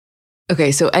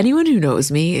Okay, so anyone who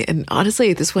knows me, and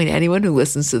honestly, at this point, anyone who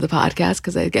listens to the podcast,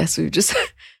 because I guess we've just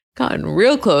gotten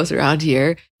real close around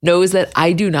here, knows that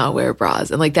I do not wear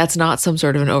bras. And like, that's not some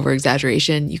sort of an over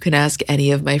exaggeration. You can ask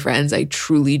any of my friends. I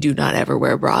truly do not ever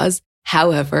wear bras.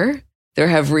 However, there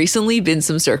have recently been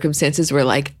some circumstances where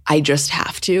like, I just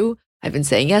have to. I've been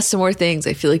saying yes to more things.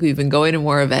 I feel like we've been going to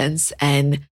more events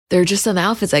and there are just some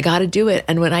outfits. I got to do it.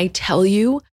 And when I tell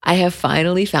you, I have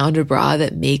finally found a bra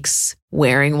that makes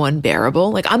wearing one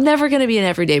bearable. Like I'm never going to be an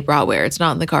everyday bra wearer. It's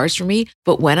not in the cards for me.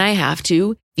 But when I have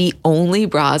to, the only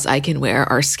bras I can wear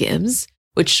are Skims,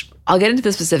 which I'll get into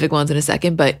the specific ones in a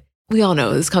second, but we all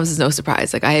know this comes as no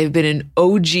surprise. Like I have been an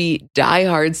OG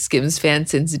diehard Skims fan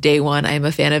since day one. I am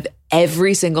a fan of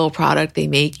every single product they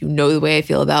make. You know the way I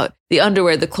feel about the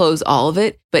underwear, the clothes, all of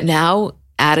it. But now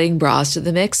adding bras to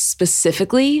the mix,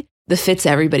 specifically the Fits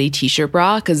Everybody t-shirt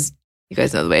bra, because you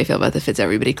guys know the way I feel about the Fits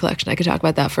Everybody collection. I could talk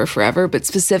about that for forever, but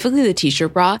specifically the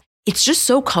t-shirt bra, it's just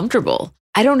so comfortable.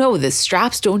 I don't know, the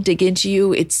straps don't dig into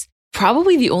you. It's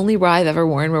probably the only bra I've ever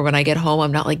worn where when I get home,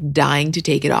 I'm not like dying to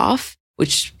take it off,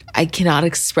 which I cannot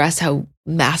express how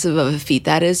massive of a feat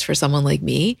that is for someone like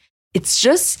me. It's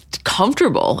just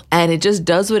comfortable and it just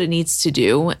does what it needs to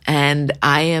do. And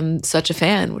I am such a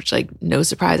fan, which like no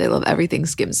surprise, I love everything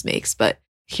Skims makes, but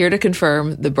here to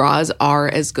confirm the bras are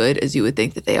as good as you would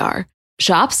think that they are.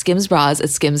 Shop Skims bras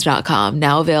at skims.com,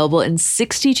 now available in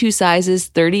 62 sizes,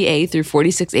 30A through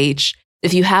 46H.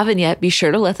 If you haven't yet, be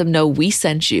sure to let them know we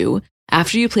sent you.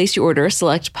 After you place your order,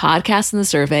 select podcast in the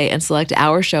survey and select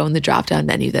our show in the drop-down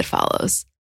menu that follows.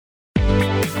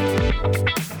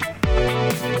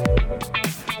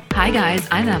 Hi guys,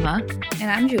 I'm Emma. And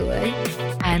I'm Julie.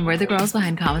 And we're the girls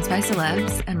behind Comments by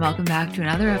Celebs. And welcome back to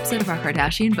another episode of our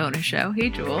Kardashian bonus show. Hey,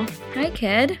 Jewel. Hi,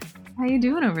 kid. How you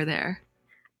doing over there?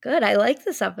 Good. I like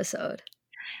this episode.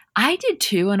 I did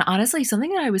too. And honestly,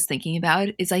 something that I was thinking about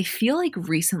is I feel like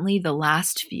recently, the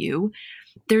last few,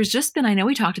 there's just been, I know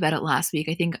we talked about it last week.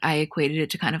 I think I equated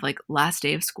it to kind of like last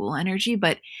day of school energy.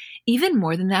 But even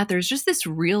more than that, there's just this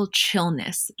real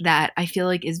chillness that I feel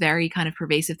like is very kind of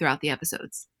pervasive throughout the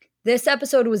episodes. This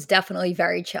episode was definitely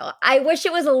very chill. I wish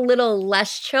it was a little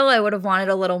less chill. I would have wanted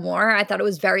a little more. I thought it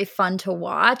was very fun to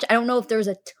watch. I don't know if there's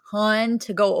a ton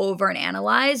to go over and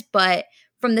analyze, but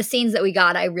from the scenes that we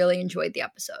got, I really enjoyed the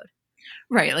episode.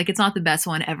 Right. Like it's not the best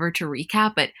one ever to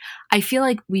recap, but I feel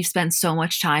like we've spent so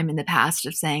much time in the past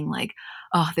of saying like,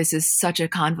 oh, this is such a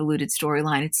convoluted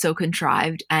storyline. It's so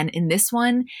contrived. And in this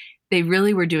one, they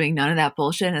really were doing none of that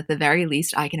bullshit. And at the very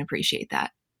least, I can appreciate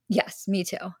that. Yes, me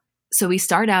too. So we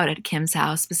start out at Kim's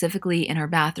house, specifically in her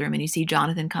bathroom, and you see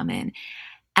Jonathan come in.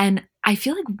 And I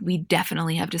feel like we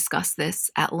definitely have discussed this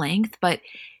at length, but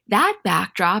that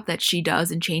backdrop that she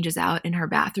does and changes out in her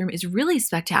bathroom is really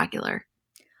spectacular.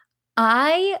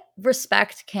 I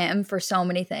respect Kim for so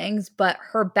many things, but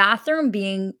her bathroom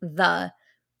being the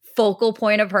focal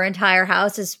point of her entire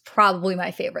house is probably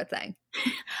my favorite thing.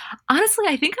 Honestly,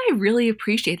 I think I really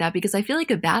appreciate that because I feel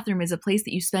like a bathroom is a place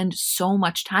that you spend so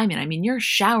much time in. I mean, you're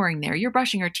showering there, you're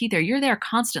brushing your teeth there, you're there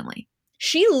constantly.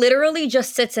 She literally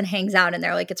just sits and hangs out in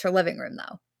there like it's her living room,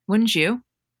 though. Wouldn't you?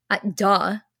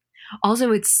 Duh.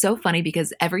 Also, it's so funny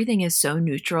because everything is so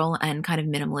neutral and kind of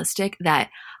minimalistic that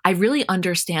I really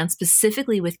understand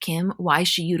specifically with Kim why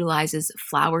she utilizes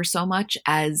flowers so much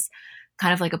as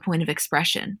kind of like a point of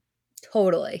expression.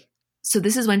 Totally. So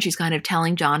this is when she's kind of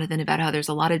telling Jonathan about how there's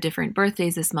a lot of different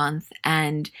birthdays this month.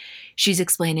 And she's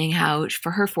explaining how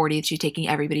for her 40th, she's taking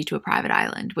everybody to a private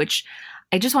island, which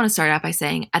I just want to start out by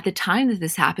saying at the time that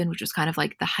this happened, which was kind of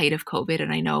like the height of COVID,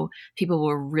 and I know people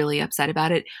were really upset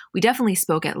about it, we definitely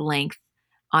spoke at length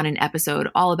on an episode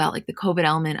all about like the COVID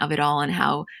element of it all and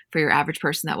how for your average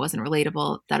person that wasn't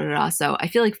relatable, da-da-da. So I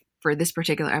feel like for this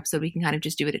particular episode, we can kind of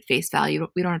just do it at face value.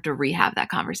 We don't have to rehab that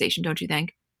conversation, don't you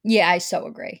think? Yeah, I so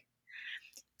agree.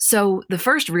 So the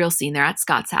first real scene, they're at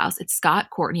Scott's house. It's Scott,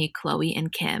 Kourtney, Khloe,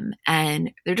 and Kim.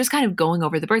 And they're just kind of going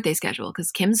over the birthday schedule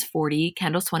because Kim's 40,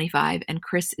 Kendall's 25, and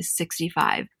Kris is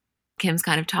 65. Kim's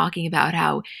kind of talking about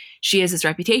how she has this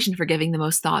reputation for giving the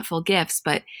most thoughtful gifts,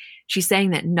 but she's saying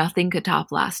that nothing could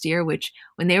top last year, which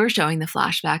when they were showing the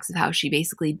flashbacks of how she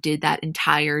basically did that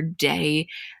entire day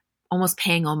almost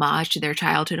paying homage to their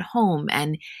childhood home.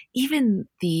 And even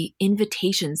the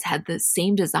invitations had the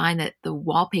same design that the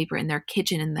wallpaper in their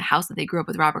kitchen in the house that they grew up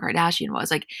with Robert Kardashian was.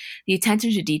 Like the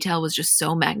attention to detail was just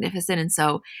so magnificent. And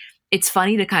so it's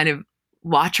funny to kind of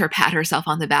watch her pat herself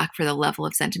on the back for the level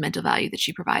of sentimental value that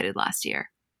she provided last year.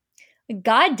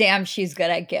 God damn, she's good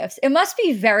at gifts. It must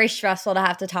be very stressful to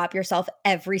have to top yourself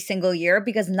every single year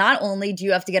because not only do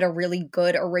you have to get a really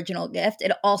good original gift,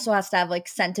 it also has to have like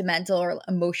sentimental or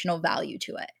emotional value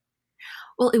to it.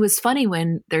 Well, it was funny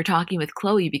when they're talking with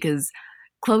Chloe because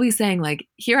Chloe's saying like,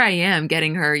 here I am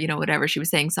getting her, whatever she was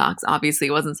saying, socks. Obviously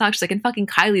it wasn't socks. She's like, and fucking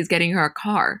Kylie's getting her a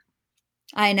car.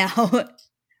 I know.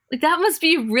 Like that must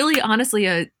be really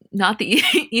honestly not the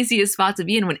easiest spot to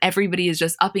be in when everybody is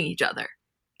just upping each other.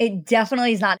 It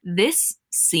definitely is not. This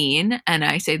scene, and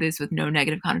I say this with no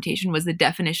negative connotation, was the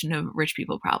definition of rich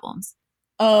people problems.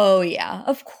 Oh, yeah,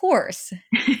 of course.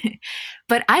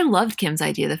 But I loved Kim's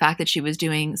idea, the fact that she was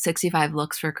doing 65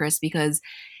 looks for Kris, because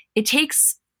it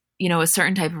takes, a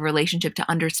certain type of relationship to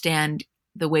understand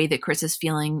the way that Kris is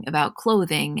feeling about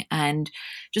clothing and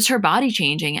just her body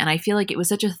changing. And I feel like it was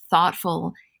such a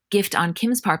thoughtful gift on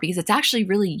Kim's part because it's actually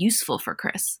really useful for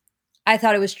Kris. I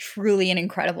thought it was truly an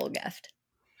incredible gift.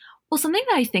 Well, something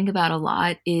that I think about a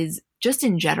lot is just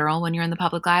in general, when you're in the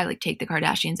public eye, like take the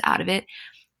Kardashians out of it,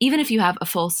 even if you have a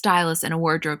full stylist and a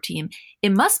wardrobe team,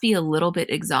 it must be a little bit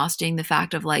exhausting, the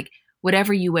fact of like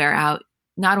whatever you wear out,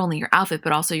 not only your outfit,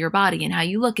 but also your body and how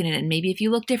you look in it. And maybe if you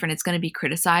look different, it's going to be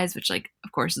criticized, which like,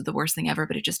 of course, is the worst thing ever,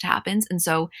 but it just happens. And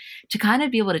so to kind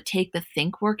of be able to take the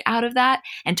think work out of that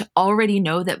and to already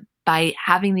know that by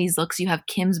having these looks, you have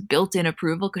Kim's built-in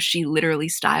approval because she literally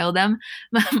styled them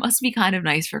must be kind of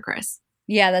nice for Kris.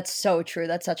 Yeah, that's so true.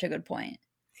 That's such a good point.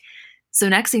 So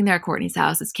next thing they're at Kourtney's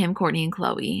house is Kim, Kourtney, and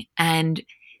Khloé. And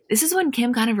this is when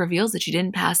Kim kind of reveals that she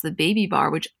didn't pass the baby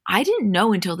bar, which I didn't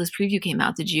know until this preview came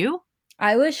out. Did you?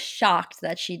 I was shocked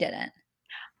that she didn't.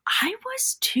 I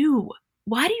was too.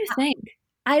 Why do you think?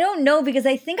 I don't know, because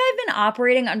I think I've been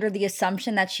operating under the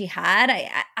assumption that she had.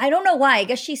 I don't know why. I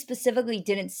guess she specifically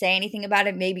didn't say anything about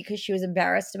it, maybe because she was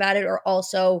embarrassed about it, or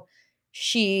also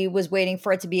she was waiting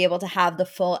for it to be able to have the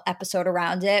full episode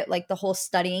around it, like the whole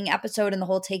studying episode and the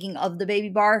whole taking of the baby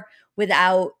bar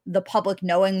without the public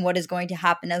knowing what is going to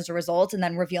happen as a result and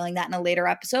then revealing that in a later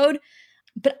episode.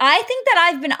 But I think that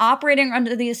I've been operating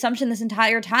under the assumption this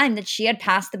entire time that she had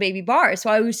passed the baby bar. So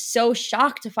I was so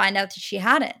shocked to find out that she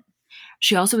hadn't.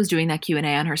 She also was doing that Q&A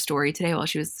on her story today while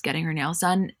she was getting her nails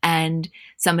done. And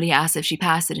somebody asked if she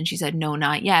passed it and she said, no,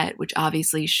 not yet, which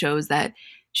obviously shows that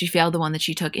she failed the one that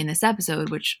she took in this episode,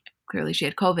 which clearly she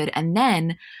had COVID. And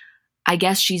then I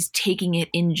guess she's taking it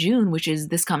in June, which is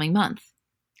this coming month.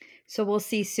 So we'll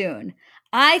see soon.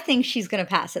 I think she's going to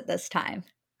pass it this time.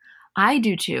 I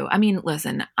do too. I mean,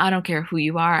 listen, I don't care who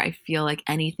you are. I feel like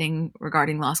anything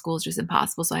regarding law school is just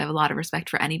impossible. So I have a lot of respect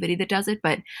for anybody that does it.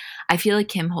 But I feel like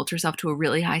Kim holds herself to a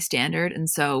really high standard. And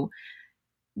so,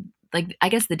 like, I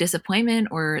guess the disappointment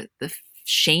or the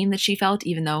shame that she felt,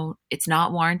 even though it's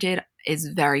not warranted, is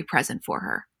very present for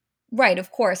her. Right,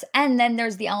 of course. And then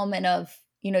there's the element of,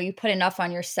 you put enough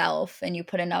on yourself and you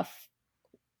put enough,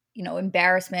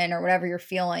 embarrassment or whatever you're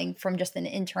feeling from just an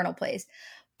internal place.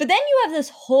 But then you have this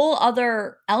whole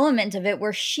other element of it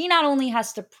where she not only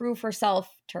has to prove herself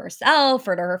to herself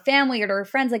or to her family or to her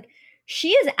friends, like she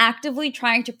is actively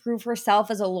trying to prove herself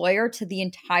as a lawyer to the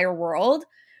entire world.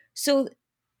 So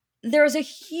there's a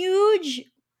huge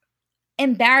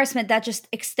embarrassment that just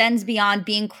extends beyond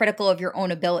being critical of your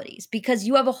own abilities, because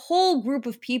you have a whole group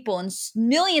of people and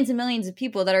millions of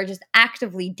people that are just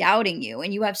actively doubting you,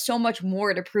 and you have so much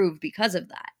more to prove because of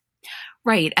that.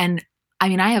 Right. And I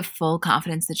mean, I have full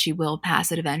confidence that she will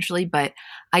pass it eventually, but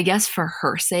I guess for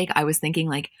her sake, I was thinking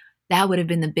like that would have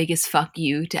been the biggest fuck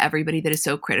you to everybody that is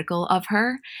so critical of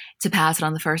her to pass it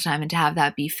on the first time and to have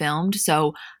that be filmed.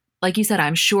 So like you said,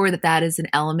 I'm sure that that is an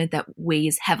element that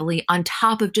weighs heavily on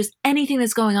top of just anything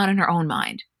that's going on in her own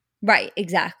mind. Right,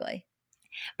 exactly.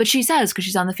 But she says, because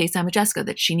she's on the FaceTime with Jessica,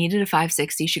 that she needed a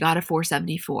 560. She got a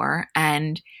 474.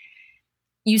 And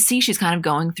you see she's kind of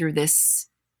going through this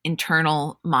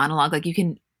internal monologue. Like you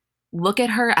can look at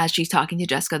her as she's talking to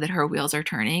Jessica that her wheels are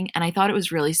turning. And I thought it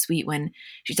was really sweet when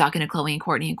she's talking to Khloé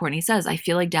and Kourtney says, I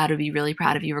feel like Dad would be really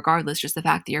proud of you regardless, just the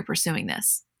fact that you're pursuing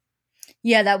this.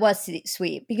 Yeah, that was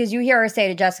sweet, because you hear her say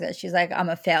to Jessica, she's like, I'm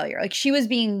a failure. Like she was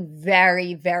being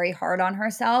very, very hard on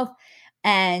herself.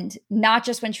 And not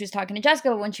just when she was talking to Jessica,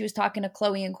 but when she was talking to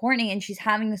Khloé and Kourtney, and she's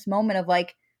having this moment of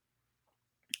like,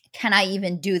 can I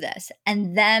even do this?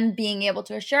 And them being able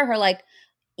to assure her, like,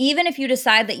 even if you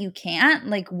decide that you can't,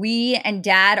 like we and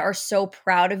Dad are so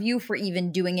proud of you for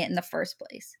even doing it in the first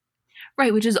place.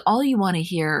 Right, which is all you want to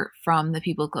hear from the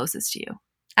people closest to you.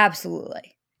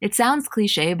 Absolutely. It sounds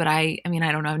cliche, but I mean,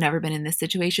 I don't know, I've never been in this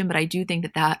situation, but I do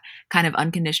think that kind of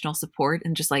unconditional support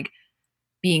and just like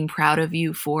being proud of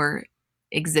you for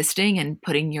existing and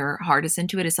putting your hardest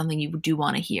into it is something you do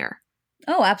want to hear.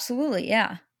 Oh, absolutely.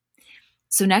 Yeah.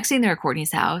 So next thing they're at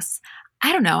Kourtney's house.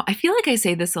 I don't know. I feel like I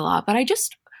say this a lot, but I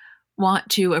just want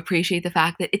to appreciate the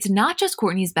fact that it's not just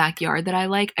Kourtney's backyard that I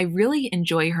like. I really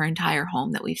enjoy her entire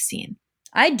home that we've seen.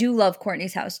 I do love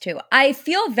Kourtney's house too. I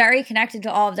feel very connected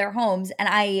to all of their homes, and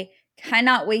I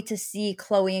cannot wait to see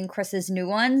Khloe and Chris's new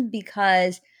ones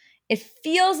because it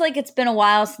feels like it's been a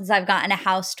while since I've gotten a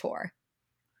house tour.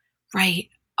 Right.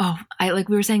 Oh, like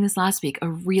we were saying this last week, a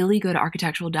really good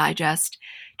Architectural Digest,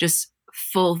 just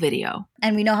full video.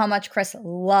 And we know how much Kris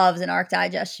loves an Arch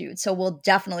Digest shoot, so we'll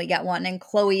definitely get one. And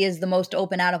Khloe is the most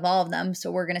open out of all of them,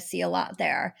 so we're going to see a lot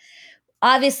there.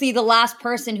 Obviously, the last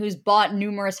person who's bought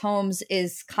numerous homes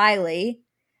is Kylie,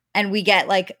 and we get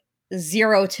like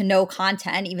 0 to no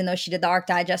content, even though she did the Arch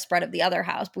Digest spread of the other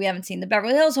house. But we haven't seen the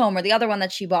Beverly Hills home or the other one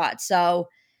that she bought. So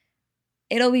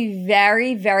it'll be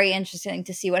very, very interesting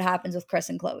to see what happens with Kris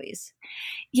and Khloe's.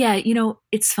 Yeah,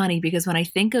 it's funny because when I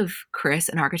think of Kris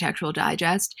and Architectural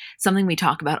Digest, something we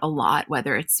talk about a lot,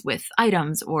 whether it's with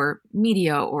items or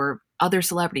media or other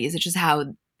celebrities, it's just how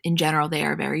in general they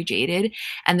are very jaded.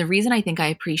 And the reason I think I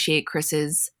appreciate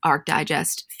Kris's Arch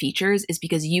Digest features is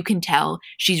because you can tell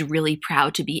she's really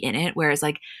proud to be in it, whereas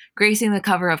like gracing the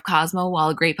cover of Cosmo, while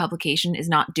a great publication, is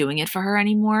not doing it for her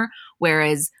anymore.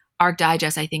 Whereas Arch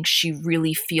Digest, I think she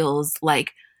really feels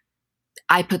like,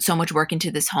 I put so much work into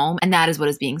this home, and that is what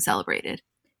is being celebrated.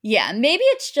 Yeah, maybe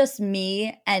it's just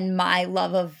me and my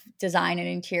love of design and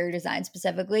interior design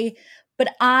specifically,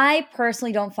 but I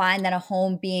personally don't find that a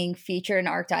home being featured in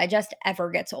Arch Digest ever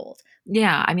gets old.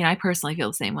 Yeah, I mean, I personally feel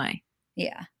the same way.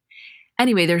 Yeah.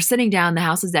 Anyway, they're sitting down. The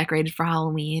house is decorated for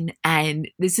Halloween. And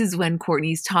this is when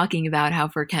Kourtney's talking about how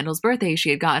for Kendall's birthday, she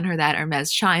had gotten her that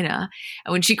Hermes china.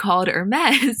 And when she called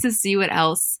Hermes to see what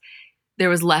else there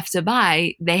was left to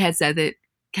buy, they had said that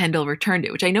Kendall returned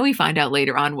it, which I know we find out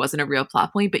later on wasn't a real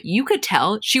plot point, but you could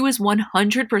tell she was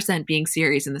 100% being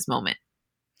serious in this moment.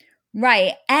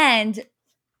 Right. And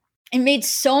it made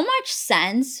so much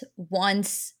sense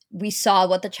once we saw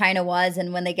what the china was,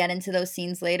 and when they get into those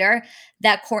scenes later,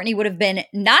 that Kourtney would have been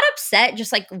not upset,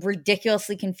 just like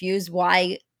ridiculously confused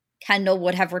why Kendall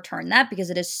would have returned that, because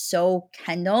it is so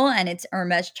Kendall and it's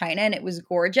Hermes china and it was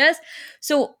gorgeous.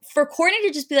 So for Kourtney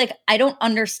to just be like, I don't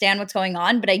understand what's going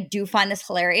on, but I do find this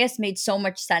hilarious, made so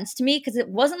much sense to me, because it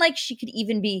wasn't like she could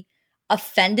even be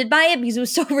offended by it because it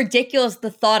was so ridiculous, the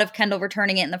thought of Kendall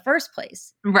returning it in the first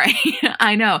place. Right.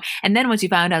 I know. And then once you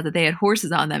found out that they had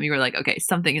horses on them, you were like, okay,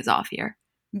 something is off here.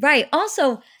 Right.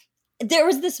 Also, there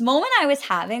was this moment I was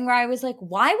having where I was like,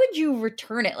 why would you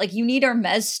return it? Like, you need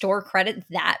Hermes store credit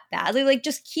that badly? Like,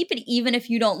 just keep it even if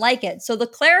you don't like it. So the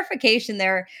clarification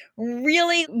there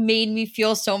really made me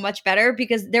feel so much better,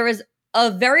 because there was a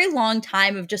very long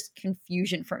time of just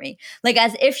confusion for me. Like,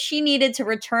 as if she needed to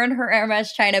return her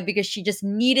Hermes china because she just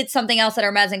needed something else at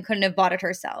Hermes and couldn't have bought it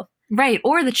herself. Right.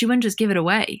 Or that she wouldn't just give it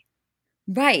away.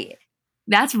 Right.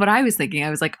 That's what I was thinking. I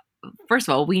was like, first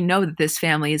of all, we know that this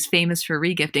family is famous for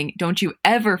regifting. Don't you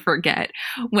ever forget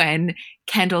when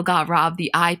Kendall got robbed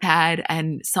the iPad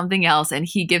and something else, and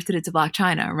he gifted it to Blac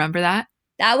Chyna. Remember that?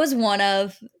 That was one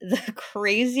of the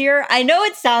crazier, I know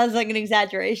it sounds like an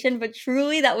exaggeration, but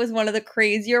truly that was one of the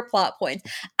crazier plot points.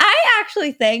 I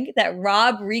actually think that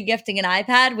Rob regifting an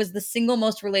iPad was the single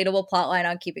most relatable plot line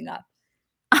on Keeping Up.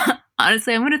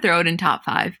 Honestly, I'm going to throw it in top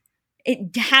 5.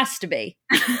 It has to be.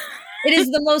 It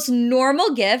is the most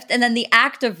normal gift, and then the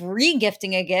act of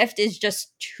regifting a gift is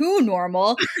just too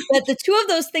normal. But the two of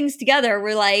those things together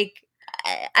were like,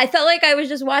 I felt like I was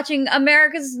just watching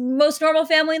America's Most Normal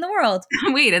Family in the World.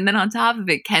 Wait, and then on top of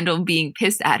it, Kendall being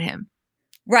pissed at him.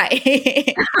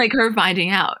 Right. Like her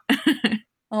finding out.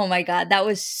 Oh my God, that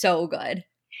was so good.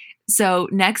 So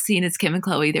next scene is Kim and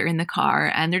Khloe. They're in the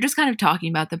car and they're just kind of talking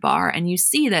about the bar. And you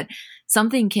see that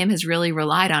something Kim has really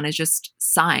relied on is just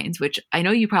signs, which I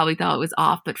know you probably thought was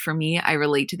off, but for me, I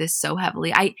relate to this so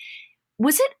heavily.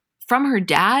 Was it from her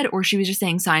dad, or she was just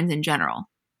saying signs in general?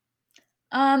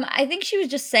 I think she was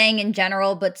just saying in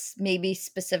general, but maybe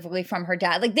specifically from her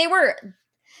dad. Like they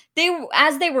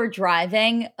as they were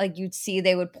driving, like you'd see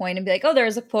they would point and be like, oh,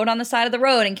 there's a quote on the side of the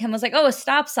road. And Kim was like, oh, a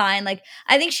stop sign. Like,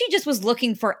 I think she just was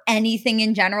looking for anything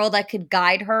in general that could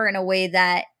guide her in a way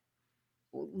that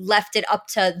left it up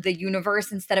to the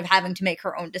universe instead of having to make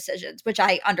her own decisions, which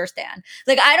I understand.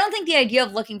 Like, I don't think the idea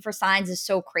of looking for signs is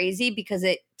so crazy because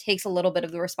it takes a little bit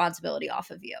of the responsibility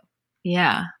off of you.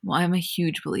 Yeah, well, I'm a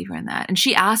huge believer in that. And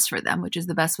she asked for them, which is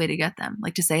the best way to get them,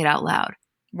 like to say it out loud.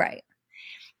 Right.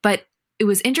 But it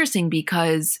was interesting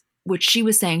because what she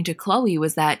was saying to Khloe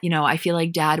was that, I feel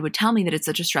like dad would tell me that it's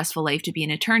such a stressful life to be an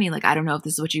attorney. Like, I don't know if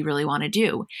this is what you really want to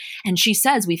do. And she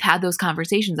says, we've had those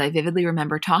conversations. I vividly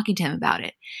remember talking to him about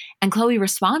it. And Khloe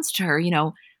responds to her,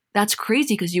 that's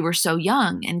crazy because you were so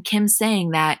young. And Kim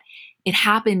saying that, it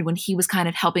happened when he was kind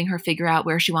of helping her figure out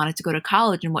where she wanted to go to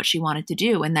college and what she wanted to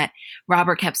do. And that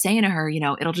Robert kept saying to her,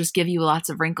 it'll just give you lots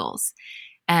of wrinkles.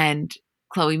 And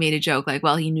Khloe made a joke like,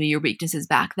 well, he knew your weaknesses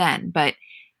back then. But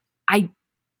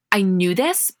I knew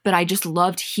this, but I just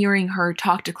loved hearing her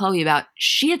talk to Khloe about,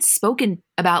 she had spoken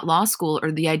about law school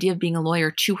or the idea of being a lawyer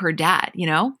to her dad,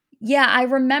 Yeah, I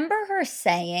remember her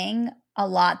saying a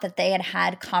lot that they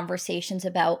had conversations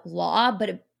about law,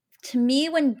 but to me,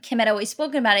 when Kim had always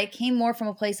spoken about it, it came more from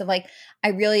a place of like, I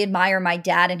really admire my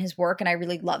dad and his work and I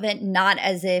really love it, not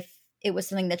as if it was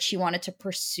something that she wanted to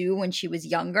pursue when she was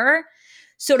younger.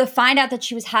 So to find out that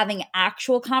she was having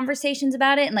actual conversations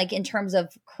about it and like in terms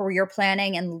of career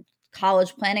planning and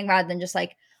college planning rather than just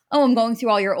like, oh, I'm going through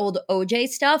all your old OJ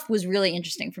stuff was really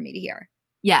interesting for me to hear.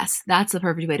 Yes, that's the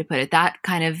perfect way to put it. That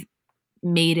kind of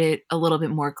made it a little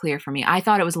bit more clear for me. I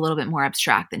thought it was a little bit more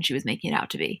abstract than she was making it out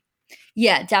to be.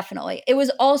 Yeah, definitely. It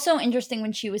was also interesting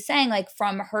when she was saying like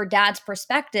from her dad's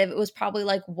perspective, it was probably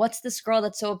like, what's this girl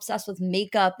that's so obsessed with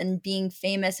makeup and being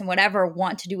famous and whatever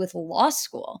want to do with law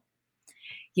school?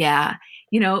 Yeah.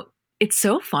 It's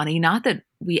so funny. Not that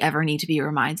we ever need to be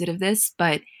reminded of this,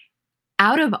 but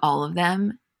out of all of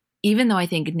them, even though I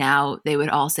think now they would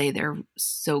all say they're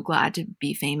so glad to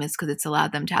be famous because it's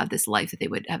allowed them to have this life that they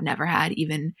would have never had,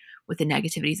 even with the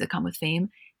negativities that come with fame,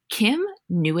 Kim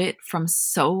knew it from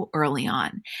so early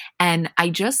on. And I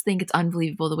just think it's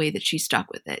unbelievable the way that she stuck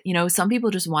with it. Some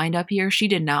people just wind up here. She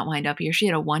did not wind up here. She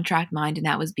had a one-track mind, and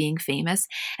that was being famous.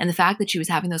 And the fact that she was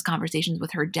having those conversations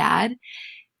with her dad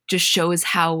just shows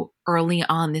how early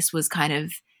on this was kind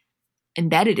of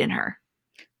embedded in her.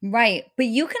 Right. But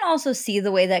you can also see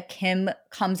the way that Kim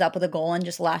comes up with a goal and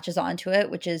just latches onto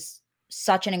it, which is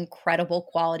such an incredible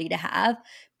quality to have,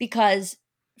 because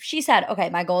she said, okay,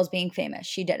 my goal is being famous.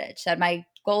 She did it. She said, my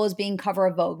goal is being cover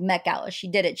of Vogue, Met Gala. She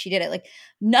did it. She did it. Like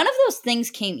none of those things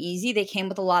came easy. They came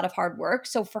with a lot of hard work.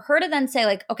 So for her to then say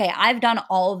like, okay, I've done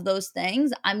all of those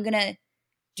things. I'm going to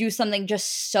do something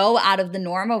just so out of the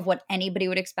norm of what anybody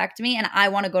would expect me. And I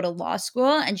want to go to law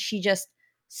school. And she just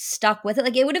stuck with it.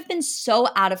 Like it would have been so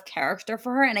out of character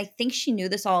for her. And I think she knew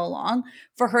this all along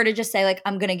for her to just say like,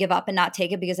 I'm going to give up and not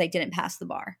take it because I didn't pass the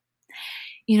bar.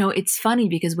 It's funny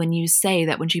because when you say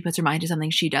that when she puts her mind to something,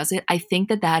 she does it, I think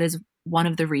that is one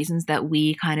of the reasons that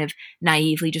we kind of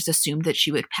naively just assumed that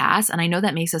she would pass. And I know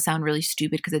that makes us sound really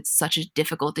stupid because it's such a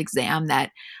difficult exam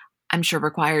that I'm sure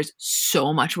requires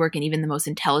so much work. And even the most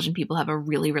intelligent people have a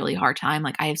really, really hard time.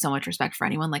 Like I have so much respect for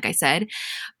anyone, like I said,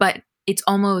 but it's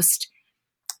almost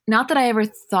not that I ever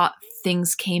thought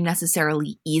things came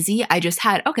necessarily easy. I just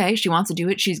had, okay, she wants to do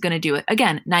it. She's going to do it.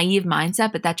 Again, naive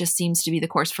mindset, but that just seems to be the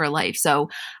course for life. So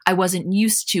I wasn't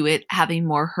used to it having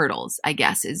more hurdles, I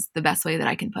guess, is the best way that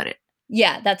I can put it.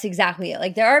 Yeah, that's exactly it.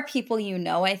 Like there are people,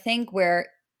 I think, where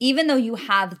even though you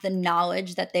have the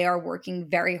knowledge that they are working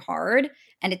very hard,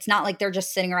 and it's not like they're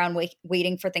just sitting around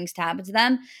waiting for things to happen to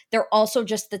them, they're also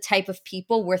just the type of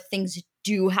people where things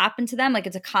do happen to them. Like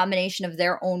it's a combination of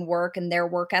their own work and their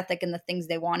work ethic and the things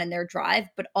they want and their drive,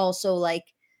 but also like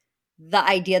the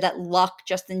idea that luck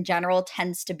just in general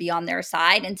tends to be on their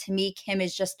side. And to me, Kim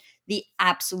is just the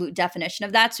absolute definition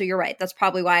of that. So you're right. That's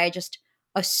probably why I just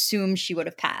assumed she would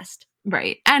have passed.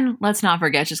 Right. And let's not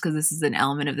forget, just because this is an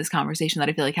element of this conversation that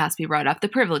I feel like has to be brought up, the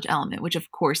privilege element, which of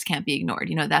course can't be ignored.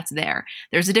 That's there.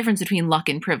 There's a difference between luck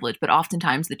and privilege, but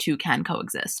oftentimes the two can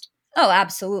coexist. Oh,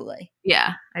 absolutely.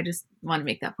 Yeah. I just want to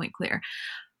make that point clear.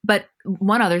 But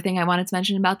one other thing I wanted to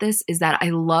mention about this is that I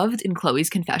loved in Khloe's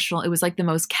confessional, it was like the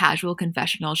most casual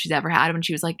confessional she's ever had when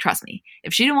she was like, trust me,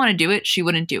 if she didn't want to do it, she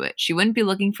wouldn't do it. She wouldn't be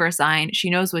looking for a sign. She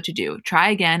knows what to do.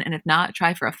 Try again. And if not,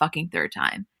 try for a fucking third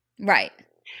time. Right.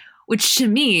 Which to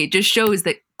me just shows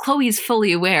that Khloe is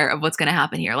fully aware of what's going to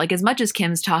happen here. Like as much as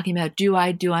Kim's talking about, do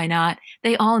I not?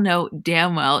 They all know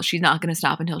damn well she's not going to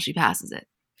stop until she passes it.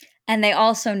 And they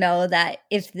also know that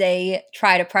if they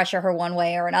try to pressure her one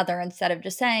way or another, instead of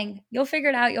just saying, you'll figure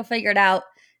it out,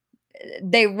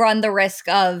 they run the risk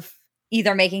of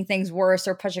either making things worse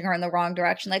or pushing her in the wrong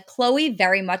direction. Like Khloe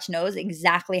very much knows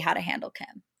exactly how to handle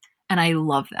Kim. And I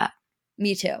love that.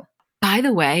 Me too. By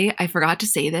the way, I forgot to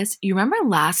say this. You remember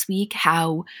last week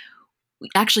how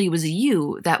actually it was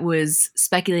you that was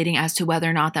speculating as to whether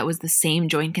or not that was the same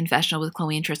joint confessional with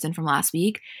Khloe and Tristan from last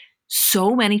week?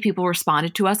 So many people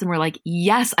responded to us and were like,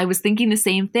 yes, I was thinking the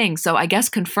same thing. So I guess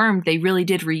confirmed they really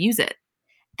did reuse it.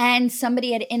 And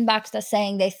somebody had inboxed us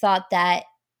saying they thought that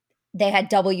they had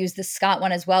double used the Scott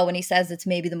one as well when he says it's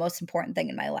maybe the most important thing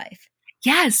in my life.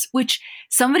 Yes, which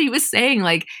somebody was saying,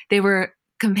 like they were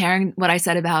comparing what I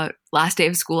said about last day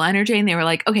of school energy, and they were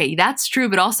like, okay, that's true,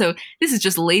 but also this is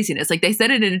just laziness. Like they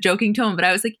said it in a joking tone, but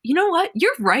I was like, you know what?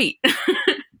 You're right.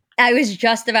 I was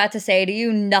just about to say to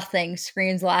you, nothing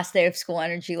screams last day of school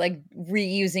energy like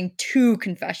reusing 2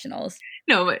 confessionals.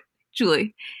 No, but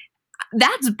Julie,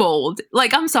 that's bold.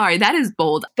 Like, I'm sorry, that is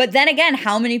bold. But then again,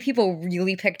 how many people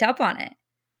really picked up on it?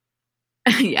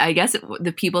 Yeah, I guess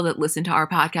the people that listen to our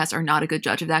podcast are not a good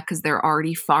judge of that because they're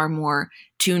already far more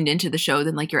tuned into the show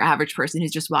than like your average person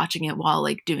who's just watching it while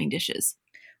like doing dishes.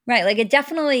 Right. Like it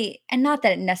definitely, and not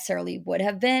that it necessarily would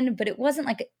have been, but it wasn't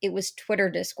like it was Twitter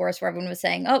discourse where everyone was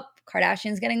saying, oh,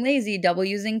 Kardashian's getting lazy, double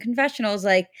using confessionals.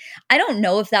 Like, I don't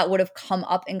know if that would have come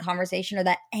up in conversation or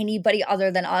that anybody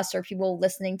other than us or people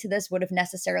listening to this would have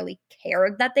necessarily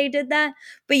cared that they did that.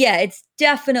 But yeah, it's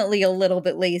definitely a little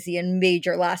bit lazy and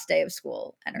major last day of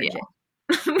school energy. Yeah.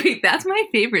 Wait, that's my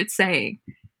favorite saying.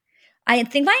 I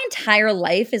think my entire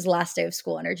life is last day of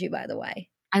school energy, by the way.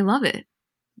 I love it.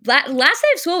 Last day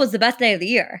of school was the best day of the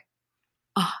year.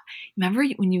 Oh, remember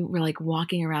when you were like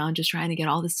walking around just trying to get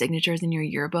all the signatures in your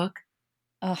yearbook?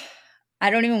 Oh,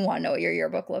 I don't even want to know what your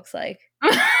yearbook looks like.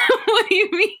 What do you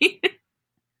mean?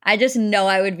 I just know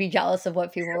I would be jealous of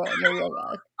what people wrote in your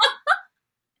yearbook.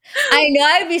 I know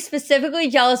I'd be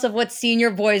specifically jealous of what senior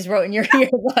boys wrote in your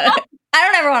yearbook. I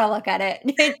don't ever want to look at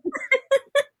it.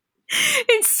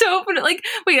 It's so funny. Like,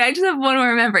 wait, I just have one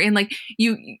more memory. And like,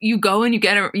 you go and you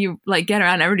get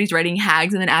around. Everybody's writing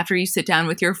hags, and then after you sit down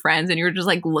with your friends, and you're just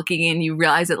like looking, and you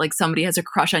realize that like somebody has a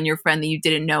crush on your friend that you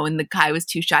didn't know, and the guy was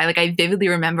too shy. Like, I vividly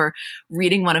remember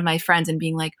reading one of my friends and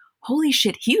being like, "Holy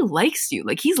shit, he likes you!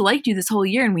 Like, he's liked you this whole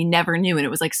year, and we never knew." And it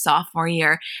was like sophomore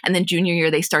year, and then junior year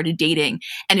they started dating,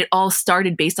 and it all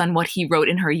started based on what he wrote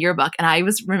in her yearbook. And I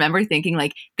remember thinking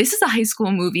like, this is a high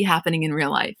school movie happening in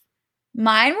real life.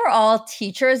 Mine were all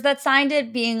teachers that signed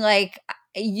it being like,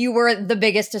 you were the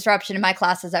biggest disruption my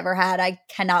class has ever had. I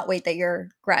cannot wait that you're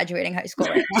graduating high school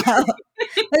right now.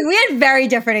 Like, we had very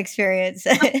different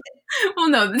experiences. Well,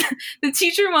 no, the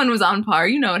teacher one was on par.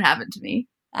 You know what happened to me.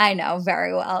 I know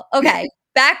very well. Okay,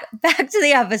 back to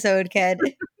the episode, kid.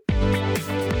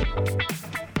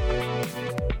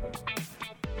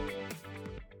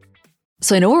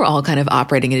 So I know we're all kind of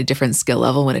operating at a different skill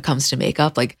level when it comes to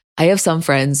makeup. Like, I have some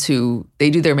friends who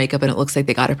they do their makeup and it looks like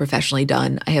they got it professionally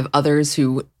done. I have others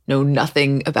who know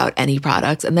nothing about any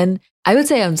products. And then I would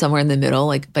say I'm somewhere in the middle.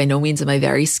 Like, by no means am I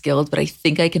very skilled, but I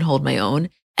think I can hold my own.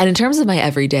 And in terms of my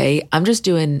everyday, I'm just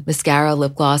doing mascara,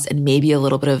 lip gloss, and maybe a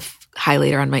little bit of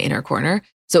highlighter on my inner corner.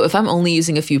 So if I'm only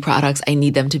using a few products, I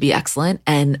need them to be excellent.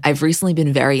 And I've recently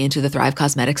been very into the Thrive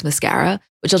Causemetics mascara,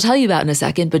 which I'll tell you about in a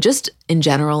second. But just in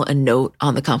general, a note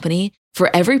on the company. For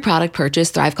every product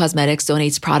purchase, Thrive Causemetics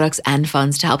donates products and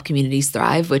funds to help communities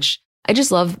thrive, which I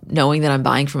just love knowing that I'm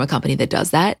buying from a company that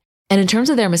does that. And in terms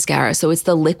of their mascara, so it's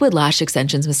the Liquid Lash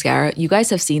Extensions mascara. You guys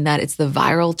have seen that. It's the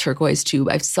viral turquoise tube.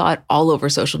 I saw it all over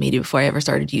social media before I ever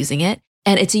started using it.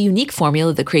 And it's a unique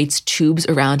formula that creates tubes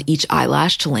around each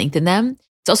eyelash to lengthen them.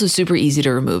 It's also super easy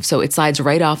to remove. So it slides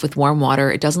right off with warm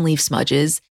water. It doesn't leave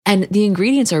smudges. And the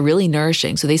ingredients are really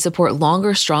nourishing. So they support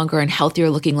longer, stronger, and healthier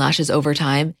looking lashes over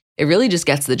time. It really just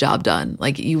gets the job done.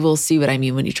 Like, you will see what I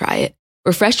mean when you try it.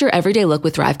 Refresh your everyday look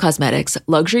with Thrive Causemetics,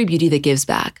 luxury beauty that gives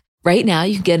back. Right now,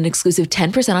 you can get an exclusive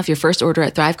 10% off your first order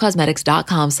at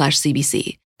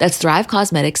thrivecausemetics.com/CBC. That's Thrive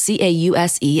Causemetics,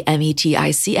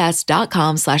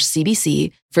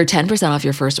 CAUSEMETICS.com/CBC for 10% off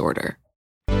your first order.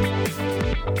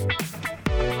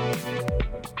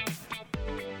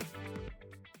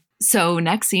 So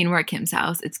next scene, we're at Kim's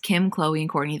house. It's Kim, Chloe, and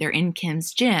Kourtney. They're in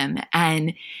Kim's gym,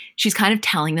 and she's kind of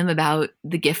telling them about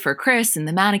the gift for Kris and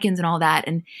the mannequins and all that.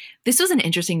 And this was an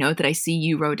interesting note that I see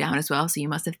you wrote down as well, so you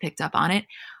must have picked up on it.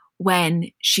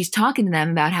 When she's talking to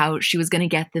them about how she was going to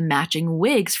get the matching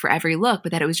wigs for every look,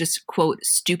 but that it was just, quote,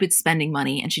 stupid spending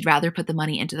money, and she'd rather put the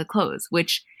money into the clothes,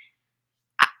 which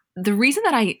the reason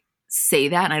that I say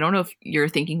that, and I don't know if your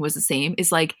thinking was the same,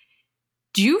 is like,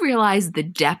 do you realize the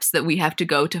depths that we have to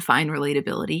go to find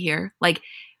relatability here? Like,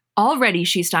 already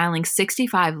she's styling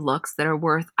 65 looks that are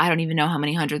worth, I don't even know how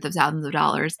many hundreds of thousands of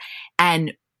dollars.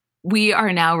 And we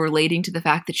are now relating to the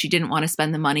fact that she didn't want to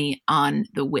spend the money on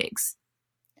the wigs.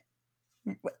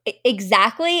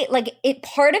 Exactly. Like,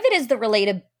 part of it is the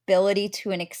relatability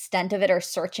to an extent of it, or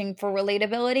searching for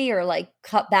relatability, or like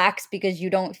cutbacks because you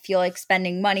don't feel like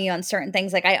spending money on certain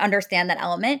things. Like, I understand that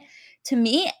element. To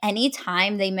me,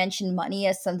 anytime they mention money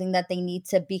as something that they need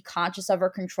to be conscious of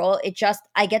or control,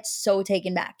 I get so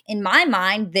taken back. In my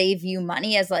mind, they view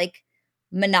money as like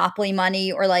monopoly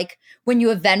money, or like when you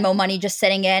have Venmo money just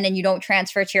sitting in and you don't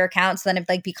transfer it to your account, so then it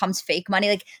like becomes fake money.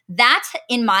 Like, that's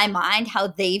in my mind how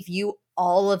they view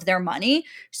all of their money.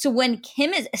 So when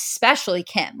especially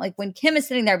Kim, like when Kim is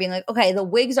sitting there being like, okay, the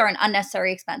wigs are an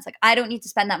unnecessary expense. Like, I don't need to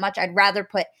spend that much. I'd rather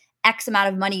put X amount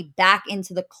of money back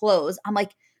into the clothes. I'm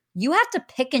like, you have to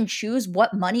pick and choose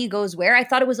what money goes where. I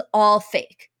thought it was all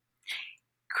fake.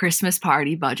 Christmas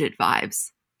party budget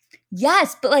vibes.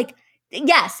 Yes, but like,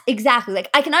 yes, exactly. Like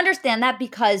I can understand that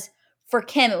because for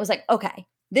Kim, it was like, okay,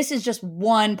 this is just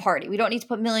one party. We don't need to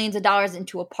put millions of dollars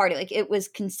into a party. Like it was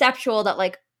conceptual that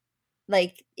like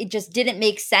it just didn't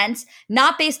make sense,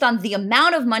 not based on the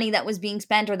amount of money that was being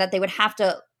spent or that they would have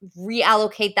to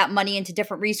reallocate that money into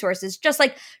different resources. Just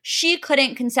like she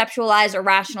couldn't conceptualize or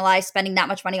rationalize spending that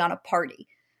much money on a party.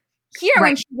 Here, right.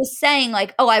 When she was saying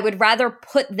like, oh, I would rather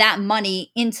put that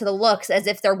money into the looks, as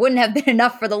if there wouldn't have been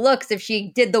enough for the looks if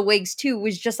she did the wigs too,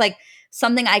 was just like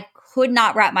something I could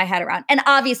not wrap my head around. And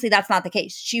obviously that's not the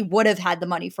case. She would have had the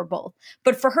money for both.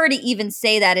 But for her to even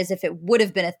say that as if it would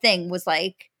have been a thing was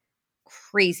like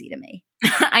crazy to me.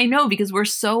 I know, because we're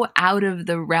so out of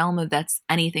the realm of that's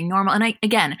anything normal. And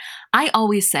I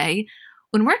always say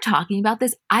when we're talking about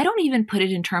this, I don't even put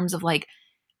it in terms of like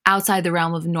outside the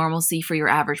realm of normalcy for your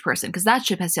average person, because that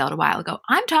ship has sailed a while ago.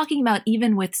 I'm talking about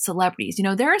even with celebrities. You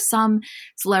know, there are some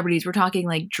celebrities, we're talking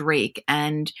like Drake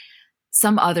and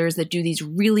some others that do these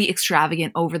really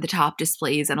extravagant over-the-top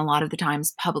displays, and a lot of the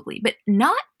times publicly. But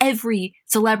not every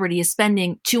celebrity is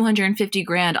spending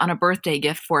 $250,000 on a birthday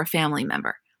gift for a family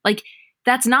member. Like,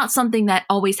 that's not something that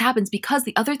always happens, because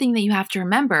the other thing that you have to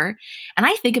remember, and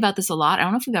I think about this a lot, I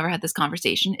don't know if we've ever had this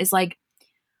conversation, is like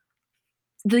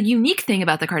the unique thing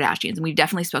about the Kardashians, and we've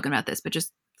definitely spoken about this, but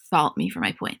just follow me for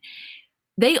my point.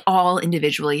 They all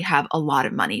individually have a lot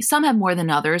of money. Some have more than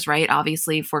others, right?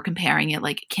 Obviously, if we're comparing it,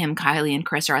 like Kim, Kylie, and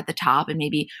Kris are at the top, and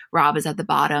maybe Rob is at the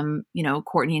bottom, you know,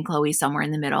 Kourtney and Khloe somewhere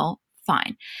in the middle,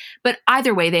 fine. But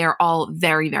either way, they are all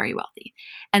very, very wealthy.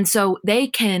 And so they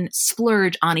can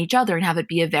splurge on each other and have it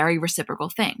be a very reciprocal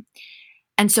thing.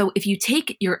 And so if you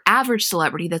take your average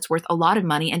celebrity that's worth a lot of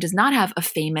money and does not have a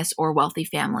famous or wealthy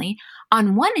family,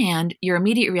 on one hand, your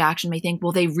immediate reaction may think,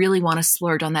 well, they really want to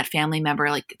splurge on that family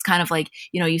member. Like, it's kind of like,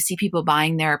 you know, you see people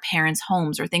buying their parents'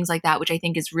 homes or things like that, which I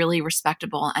think is really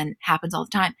respectable and happens all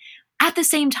the time. At the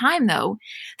same time, though,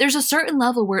 there's a certain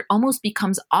level where it almost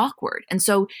becomes awkward. And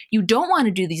so you don't want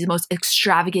to do these most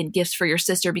extravagant gifts for your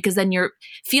sister, because then you're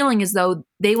feeling as though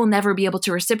they will never be able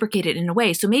to reciprocate it in a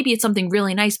way. So maybe it's something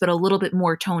really nice, but a little bit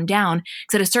more toned down,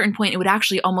 because at a certain point, it would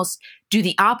actually almost do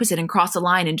the opposite and cross a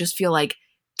line and just feel like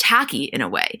tacky in a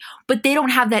way. But they don't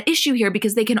have that issue here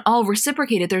because they can all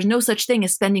reciprocate it. There's no such thing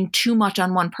as spending too much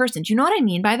on one person. Do you know what I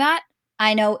mean by that?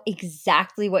 I know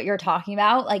exactly what you're talking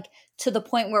about. Like, to the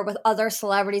point where with other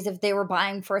celebrities, if they were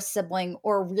buying for a sibling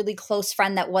or a really close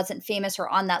friend that wasn't famous or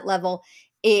on that level,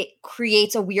 it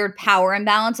creates a weird power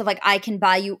imbalance of like, I can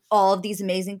buy you all of these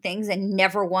amazing things and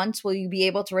never once will you be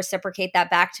able to reciprocate that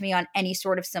back to me on any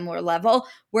sort of similar level.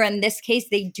 Where in this case,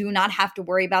 they do not have to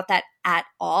worry about that at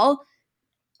all.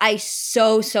 I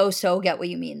so get what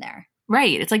you mean there.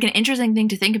 Right. It's like an interesting thing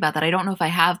to think about that I don't know if I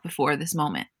have before this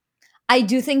moment. I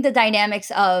do think the dynamics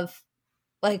of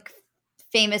like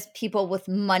famous people with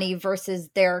money versus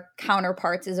their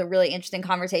counterparts is a really interesting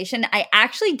conversation. I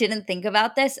actually didn't think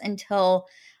about this until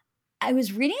I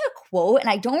was reading a quote, and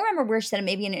I don't remember where she said it,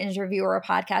 maybe in an interview or a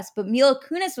podcast, but Mila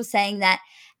Kunis was saying that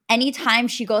anytime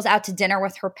she goes out to dinner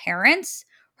with her parents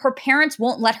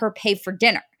won't let her pay for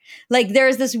dinner. Like,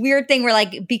 there's this weird thing where,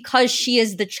 like, because she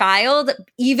is the child,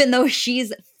 even though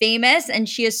she's famous and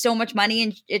she has so much money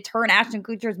and it's her and Ashton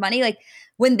Kutcher's money, like,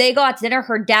 when they go out to dinner,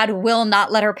 her dad will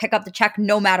not let her pick up the check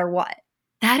no matter what.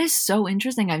 That is so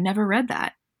interesting. I've never read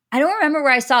that. I don't remember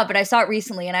where I saw it, but I saw it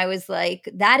recently and I was like,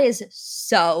 that is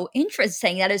so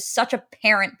interesting. That is such a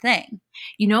parent thing.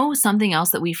 You know, something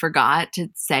else that we forgot to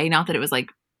say, not that it was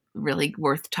like really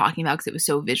worth talking about because it was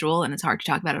so visual and it's hard to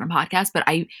talk about it on a podcast, but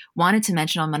I wanted to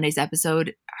mention on Monday's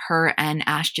episode her and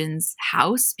Ashton's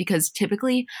house, because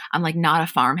typically I'm like not a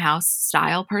farmhouse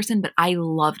style person, but I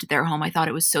loved their home. I thought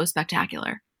it was so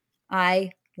spectacular.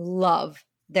 I love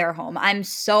their home. I'm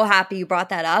so happy you brought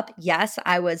that up. Yes,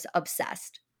 I was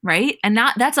obsessed. Right? And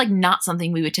that's like not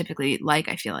something we would typically like,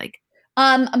 I feel like.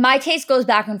 My taste goes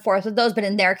back and forth with those, but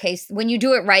in their case, when you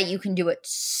do it right, you can do it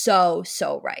so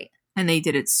right. And they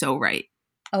did it so right.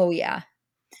 Oh, yeah.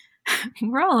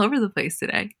 We're all over the place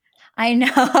today. I know.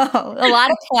 A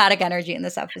lot of chaotic energy in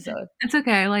this episode. It's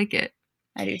okay. I like it.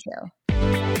 I do too.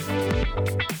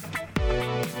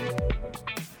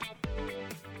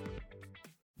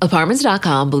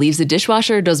 Apartments.com believes a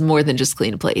dishwasher does more than just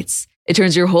clean plates. It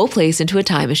turns your whole place into a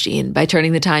time machine by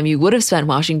turning the time you would have spent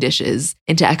washing dishes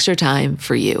into extra time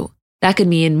for you. That could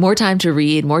mean more time to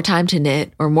read, more time to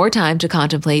knit, or more time to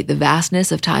contemplate the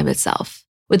vastness of time itself.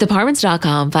 With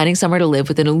Apartments.com, finding somewhere to live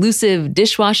with an elusive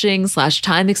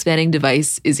dishwashing/time-expanding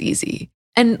device is easy.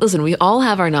 And listen, we all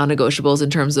have our non-negotiables in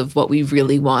terms of what we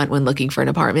really want when looking for an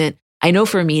apartment. I know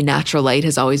for me, natural light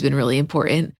has always been really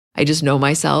important. I just know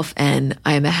myself and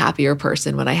I am a happier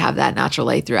person when I have that natural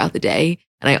light throughout the day.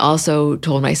 And I also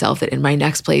told myself that in my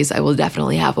next place, I will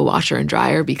definitely have a washer and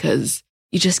dryer because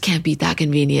you just can't beat that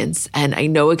convenience. And I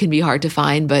know it can be hard to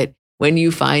find, but when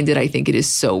you find it, I think it is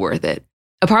so worth it.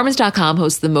 Apartments.com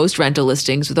hosts the most rental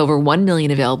listings with over 1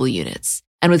 million available units.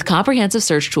 And with comprehensive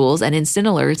search tools and instant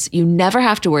alerts, you never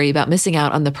have to worry about missing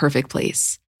out on the perfect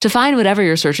place. To find whatever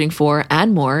you're searching for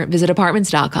and more, visit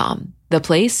Apartments.com, the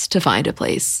place to find a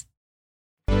place.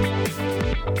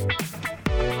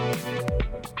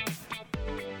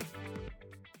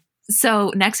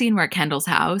 So next scene, we're at Kendall's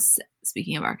house,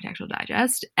 speaking of Architectural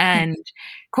Digest, and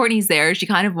Kourtney's there. She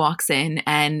kind of walks in,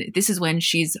 and this is when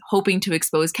she's hoping to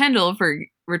expose Kendall for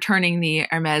returning the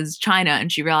Hermes china, and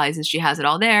she realizes she has it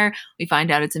all there. We find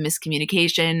out it's a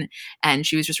miscommunication, and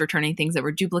she was just returning things that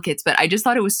were duplicates. But I just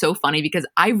thought it was so funny because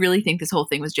I really think this whole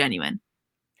thing was genuine.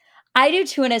 I do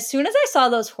too. And as soon as I saw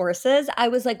those horses, I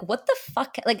was like, what the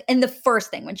fuck? Like, in the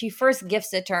first thing, when she first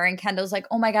gifts it to her, and Kendall's like,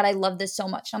 oh my God, I love this so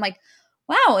much. And I'm like,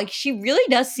 wow, like she really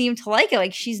does seem to like it.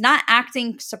 Like she's not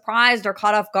acting surprised or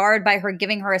caught off guard by her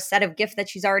giving her a set of gifts that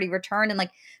she's already returned. And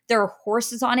like there are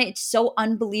horses on it. It's so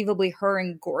unbelievably her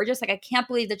and gorgeous. Like I can't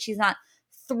believe that she's not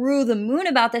through the moon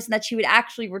about this and that she would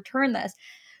actually return this.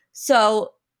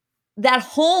 So that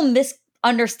whole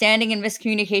misunderstanding and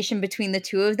miscommunication between the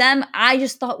two of them, I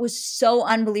just thought was so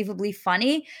unbelievably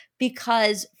funny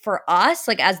because for us,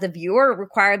 like as the viewer, it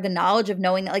required the knowledge of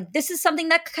knowing that like this is something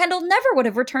that Kendall never would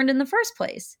have returned in the first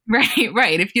place.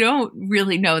 Right. If you don't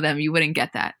really know them, you wouldn't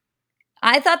get that.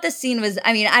 I thought this scene was,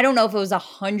 I mean, I don't know if it was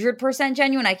 100%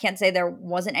 genuine. I can't say there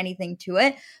wasn't anything to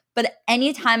it. But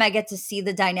anytime I get to see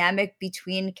the dynamic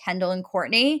between Kendall and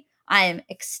Kourtney, I am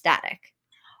ecstatic.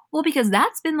 Well, because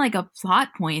that's been like a plot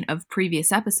point of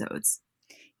previous episodes.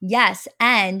 Yes.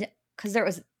 And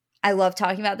because I love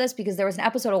talking about this because there was an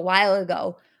episode a while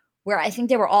ago where I think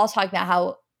they were all talking about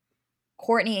how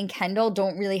Kourtney and Kendall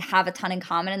don't really have a ton in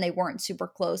common and they weren't super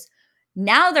close.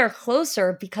 Now they're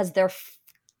closer because they're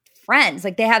friends.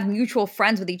 Like they have mutual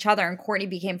friends with each other, and Kourtney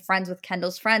became friends with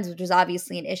Kendall's friends, which was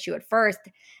obviously an issue at first.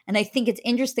 And I think it's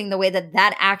interesting the way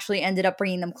that actually ended up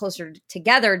bringing them closer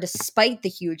together despite the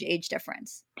huge age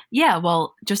difference. Yeah,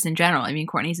 well, just in general, I mean,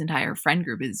 Kourtney's entire friend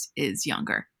group is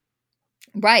younger.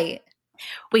 Right.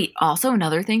 Wait, also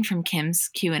another thing from Kim's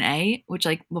Q&A, which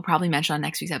like we'll probably mention on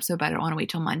next week's episode, but I don't want to wait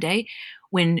till Monday,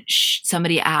 when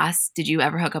somebody asked, did you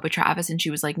ever hook up with Travis? And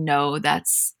she was like, no,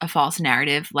 that's a false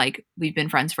narrative. Like we've been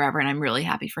friends forever and I'm really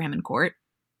happy for him in court.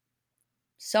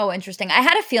 So interesting. I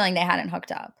had a feeling they hadn't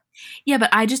hooked up. Yeah, but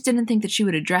I just didn't think that she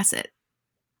would address it.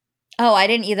 Oh, I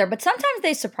didn't either. But sometimes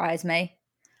they surprise me.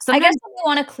 Sometimes I guess they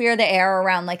want to clear the air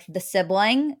around like the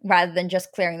sibling rather than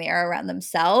just clearing the air around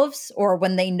themselves, or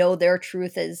when they know their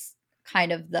truth is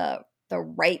kind of the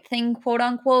right thing, quote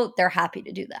unquote, they're happy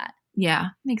to do that. Yeah,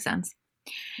 makes sense.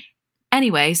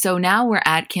 Anyway, so now we're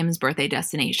at Kim's birthday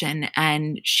destination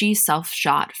and she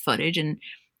self-shot footage and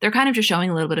they're kind of just showing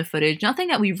a little bit of footage. Nothing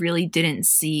that we really didn't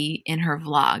see in her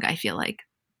vlog, I feel like.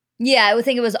 Yeah, I would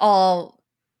think it was all,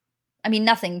 I mean,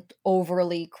 nothing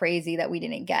overly crazy that we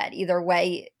didn't get. Either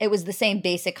way, it was the same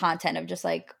basic content of just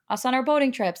like us on our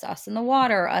boating trips, us in the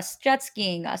water, us jet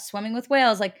skiing, us swimming with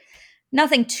whales. Like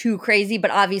nothing too crazy,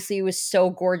 but obviously it was so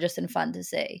gorgeous and fun to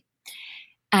see.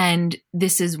 And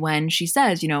this is when she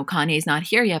says, you know, Kanye's not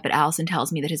here yet, but Allison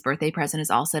tells me that his birthday present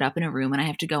is all set up in a room and I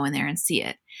have to go in there and see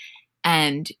it.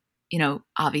 And, you know,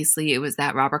 obviously it was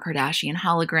that Robert Kardashian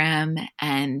hologram.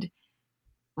 And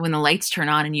when the lights turn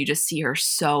on and you just see her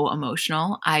so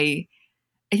emotional, I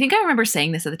think I remember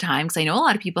saying this at the time because I know a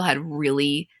lot of people had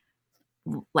really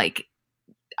like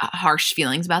harsh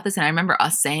feelings about this. And I remember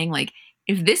us saying like,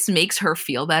 if this makes her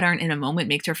feel better and in a moment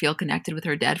makes her feel connected with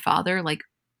her dead father, like,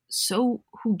 so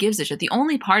who gives a shit? The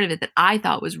only part of it that I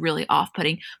thought was really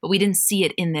off-putting, but we didn't see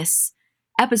it in this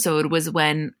episode, was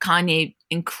when Kanye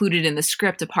included in the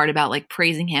script a part about like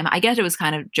praising him. I guess it was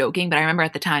kind of joking, but I remember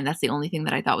at the time that's the only thing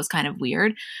that I thought was kind of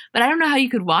weird. But I don't know how you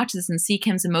could watch this and see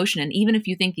Kim's emotion, and even if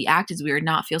you think the act is weird,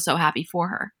 not feel so happy for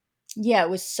her. Yeah, it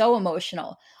was so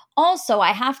emotional. Also,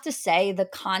 I have to say the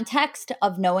context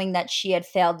of knowing that she had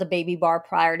failed the baby bar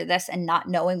prior to this and not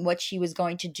knowing what she was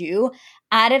going to do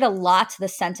added a lot to the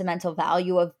sentimental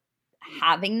value of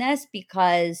having this,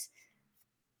 because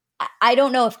I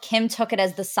don't know if Kim took it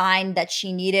as the sign that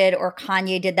she needed or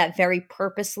Kanye did that very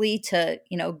purposely to,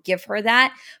 give her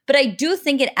that. But I do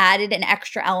think it added an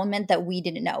extra element that we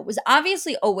didn't know. It was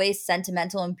obviously always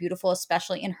sentimental and beautiful,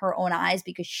 especially in her own eyes,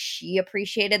 because she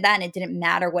appreciated that and it didn't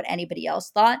matter what anybody else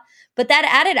thought. But that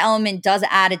added element does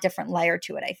add a different layer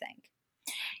to it, I think.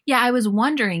 Yeah, I was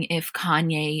wondering if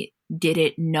Kanye did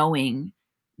it knowing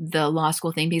the law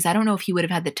school thing, because I don't know if he would have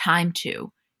had the time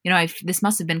to. This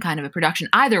must have been kind of a production.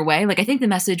 Either way, I think the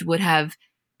message would have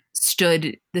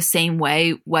stood the same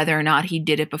way, whether or not he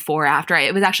did it before or after.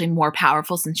 It was actually more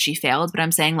powerful since she failed, but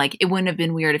I'm saying, it wouldn't have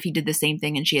been weird if he did the same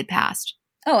thing and she had passed.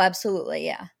 Oh, absolutely,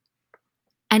 yeah.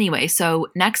 Anyway, so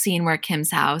next scene, we're at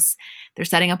Kim's house. They're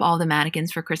setting up all the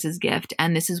mannequins for Chris's gift,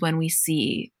 and this is when we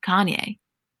see Kanye.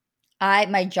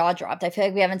 My jaw dropped. I feel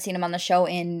like we haven't seen him on the show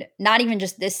in not even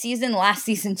just this season, last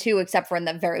season too, except for in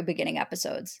the very beginning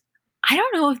episodes. I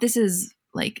don't know if this is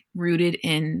rooted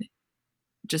in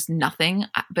just nothing,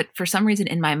 but for some reason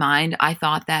in my mind, I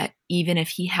thought that even if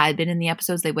he had been in the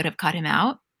episodes, they would have cut him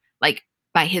out,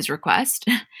 by his request.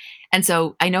 And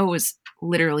so I know it was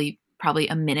literally probably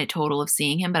a minute total of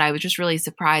seeing him, but I was just really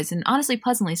surprised and honestly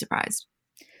pleasantly surprised.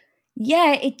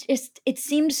 Yeah, it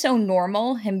seemed so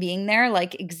normal, him being there,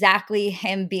 exactly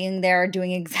him being there,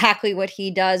 doing exactly what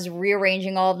he does,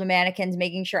 rearranging all of the mannequins,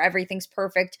 making sure everything's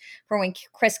perfect for when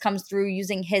Chris comes through,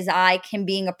 using his eye, him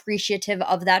being appreciative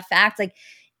of that fact.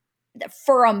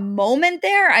 For a moment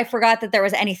there, I forgot that there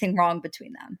was anything wrong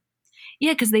between them.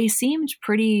 Yeah, because they seemed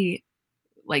pretty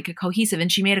cohesive,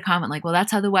 and she made a comment well,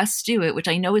 that's how the Wests do it, which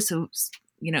I know is so,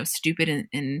 stupid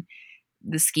in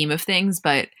the scheme of things,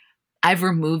 but I've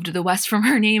removed the West from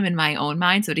her name in my own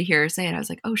mind. So to hear her say it, I was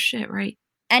like, oh shit, right.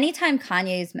 Anytime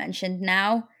Kanye is mentioned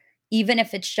now, even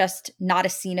if it's just not a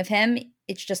scene of him,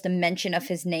 it's just a mention of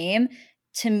his name.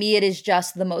 To me, it is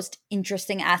just the most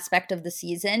interesting aspect of the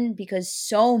season, because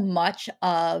so much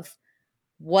of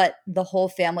what the whole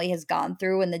family has gone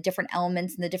through and the different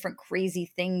elements and the different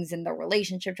crazy things in the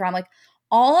relationship drama,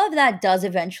 all of that does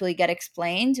eventually get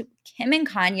explained. Kim and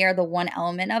Kanye are the one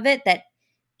element of it that,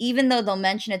 even though they'll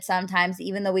mention it sometimes,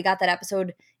 even though we got that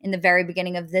episode in the very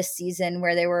beginning of this season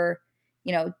where they were,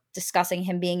 discussing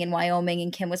him being in Wyoming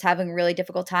and Kim was having a really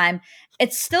difficult time,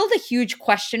 it's still the huge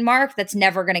question mark that's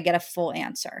never going to get a full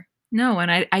answer. No,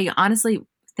 and I honestly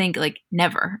think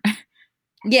never.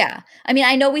 Yeah. I mean,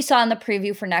 I know we saw in the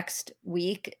preview for next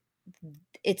week,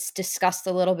 it's discussed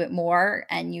a little bit more,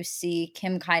 and you see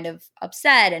Kim kind of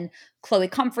upset and Chloe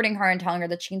comforting her and telling her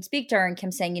that she can speak to her, and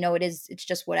Kim saying, it's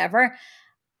just whatever.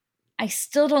 I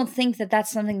still don't think that that's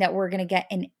something that we're going to get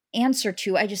an answer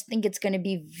to. I just think it's going to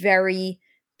be very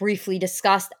briefly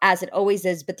discussed, as it always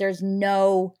is, but there's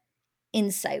no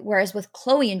insight. Whereas with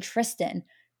Chloe and Tristan,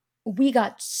 we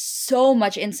got so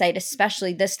much insight,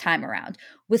 especially this time around.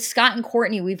 With Scott and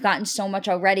Courtney, we've gotten so much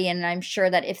already, and I'm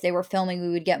sure that if they were filming, we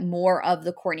would get more of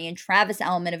the Courtney and Travis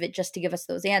element of it just to give us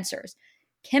those answers.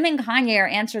 Kim and Kanye are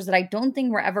answers that I don't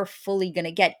think we're ever fully going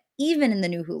to get, even in the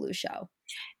new Hulu show.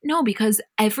 No, because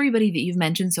everybody that you've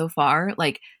mentioned so far,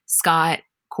 Scott,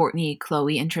 Courtney,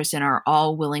 Chloe, and Tristan, are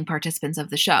all willing participants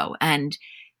of the show. And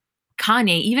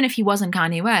Kanye, even if he wasn't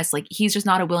Kanye West, he's just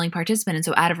not a willing participant. And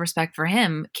so out of respect for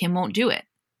him, Kim won't do it.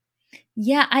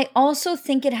 Yeah, I also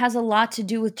think it has a lot to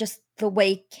do with just the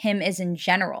way Kim is in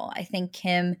general. I think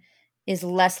Kim is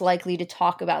less likely to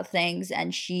talk about things,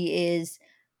 and she is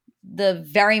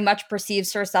very much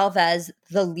perceives herself as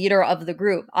the leader of the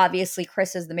group. Obviously,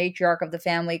 Chris is the matriarch of the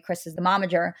family. Chris is the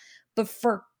momager. But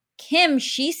for Kim,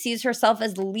 she sees herself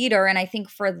as the leader. And I think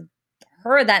for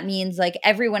her, that means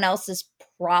everyone else's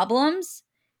problems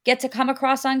get to come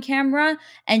across on camera.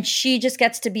 And she just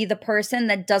gets to be the person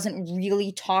that doesn't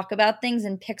really talk about things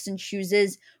and picks and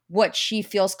chooses what she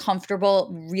feels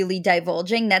comfortable really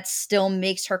divulging. That still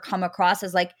makes her come across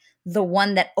as the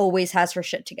one that always has her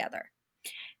shit together.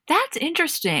 That's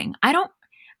interesting.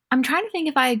 I'm trying to think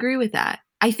if I agree with that.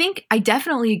 I think I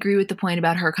definitely agree with the point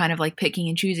about her kind of picking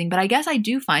and choosing, but I guess I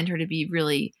do find her to be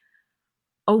really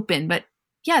open. But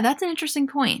yeah, that's an interesting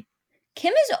point.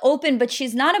 Kim is open, but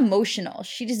she's not emotional.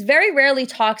 She just very rarely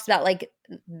talks about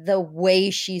the way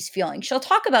she's feeling. She'll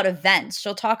talk about events.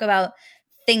 She'll talk about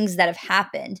things that have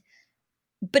happened.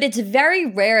 But it's very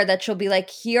rare that she'll be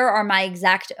here are my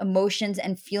exact emotions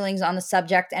and feelings on the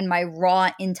subject and my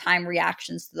raw in-time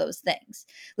reactions to those things.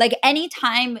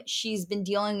 Anytime she's been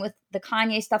dealing with the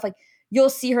Kanye stuff,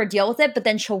 you'll see her deal with it, but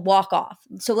then she'll walk off.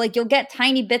 So you'll get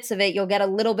tiny bits of it. You'll get a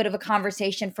little bit of a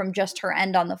conversation from just her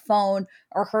end on the phone,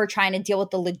 or her trying to deal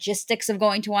with the logistics of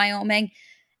going to Wyoming.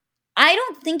 I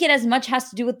don't think it as much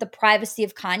has to do with the privacy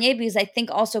of Kanye, because I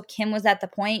think also Kim was at the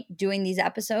point doing these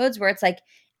episodes where it's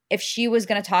if she was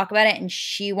going to talk about it and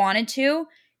she wanted to,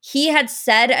 he had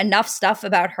said enough stuff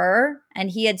about her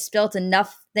and he had spilt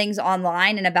enough things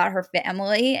online and about her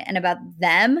family and about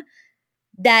them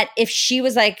that if she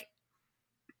was like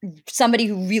somebody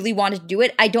who really wanted to do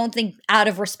it, I don't think out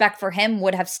of respect for him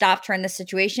would have stopped her in this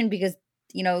situation because,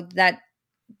 you know, that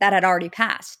had already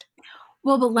passed.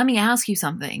 Well, but let me ask you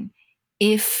something.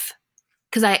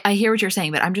 Because I hear what you're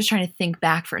saying, but I'm just trying to think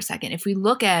back for a second. If we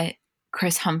look at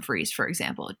Kris Humphries, for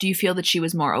example, do you feel that she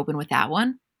was more open with that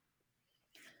one?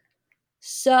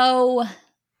 So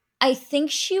I think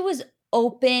she was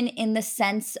open in the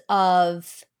sense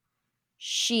of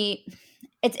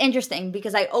it's interesting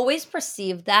because I always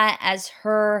perceived that as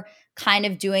her kind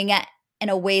of doing it in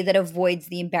a way that avoids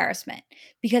the embarrassment.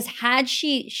 Because had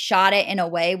she shot it in a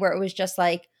way where it was just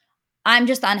like, I'm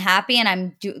just unhappy and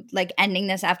I'm ending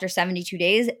this after 72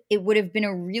 days, it would have been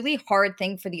a really hard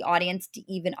thing for the audience to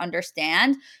even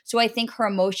understand. So I think her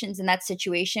emotions in that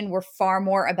situation were far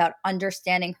more about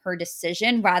understanding her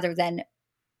decision rather than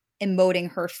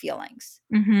emoting her feelings.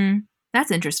 Mm-hmm.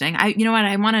 That's interesting. You know what?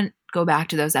 I want to go back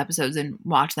to those episodes and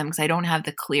watch them because I don't have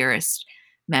the clearest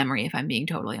memory, if I'm being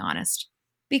totally honest.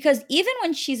 Because even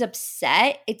when she's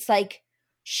upset, it's like,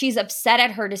 she's upset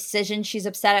at her decision. She's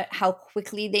upset at how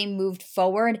quickly they moved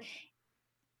forward.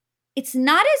 It's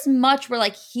not as much where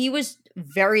like he was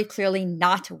very clearly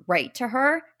not right to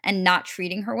her and not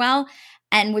treating her well.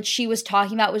 And what she was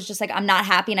talking about was just like, I'm not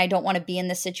happy and I don't want to be in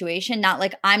this situation. Not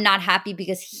like I'm not happy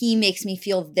because he makes me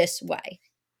feel this way.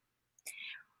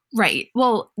 Right.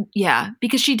 Well, yeah,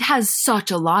 because she has such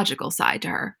a logical side to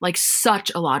her, like such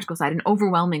a logical side, an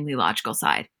overwhelmingly logical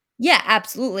side. Yeah,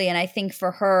 absolutely. And I think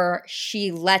for her,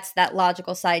 she lets that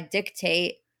logical side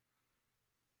dictate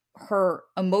her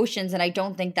emotions. And I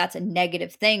don't think that's a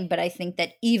negative thing. But I think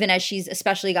that even as she's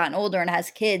especially gotten older and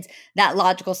has kids, that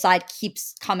logical side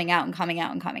keeps coming out and coming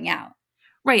out and coming out.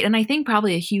 Right. And I think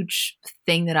probably a huge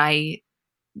thing that I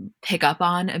pick up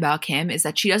on about Kim is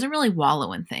that she doesn't really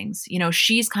wallow in things. You know,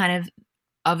 she's kind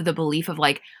of the belief of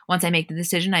like, once I make the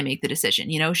decision, I make the decision.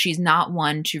 You know, she's not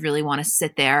one to really want to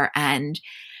sit there and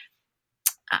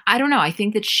I don't know. I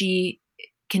think that she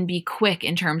can be quick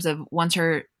in terms of once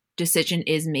her decision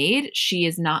is made, she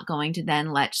is not going to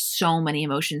then let so many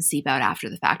emotions seep out after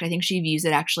the fact. I think she views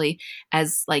it actually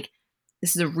as like,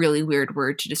 this is a really weird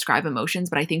word to describe emotions,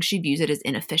 but I think she views it as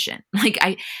inefficient. Like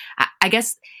I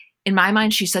guess in my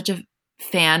mind, she's such a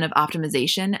fan of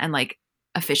optimization and like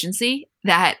efficiency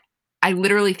that I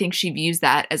literally think she views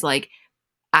that as like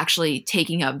actually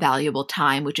taking up valuable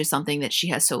time, which is something that she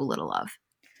has so little of.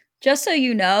 Just so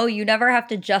you know, you never have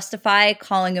to justify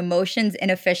calling emotions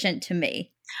inefficient to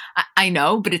me. I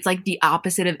know, but it's like the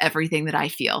opposite of everything that I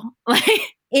feel. Like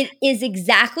it is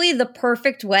exactly the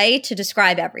perfect way to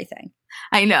describe everything.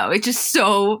 I know. It's just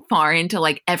so far into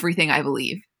like everything I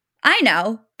believe. I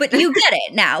know, but you get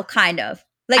it now, kind of.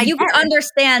 Like you can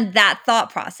understand that thought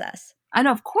process. I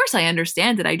know, of course I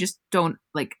understand it. I just don't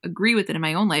like agree with it in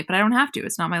my own life, but I don't have to.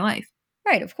 It's not my life.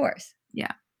 Right, of course.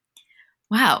 Yeah.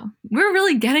 Wow. We're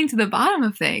really getting to the bottom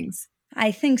of things.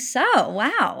 I think so.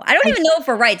 Wow. I don't even know if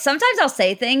we're right. Sometimes I'll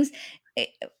say things.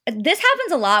 This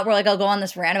happens a lot where like I'll go on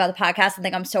this rant about the podcast and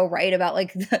think I'm so right about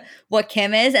like what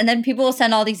Kim is. And then people will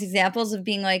send all these examples of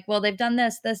being like, well, they've done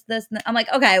this. And I'm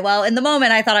like, okay, well, in the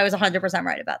moment, I thought I was 100%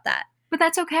 right about that. But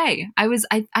that's okay. I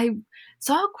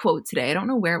saw a quote today. I don't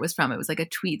know where it was from. It was like a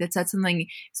tweet that said something.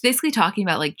 It's basically talking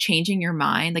about like changing your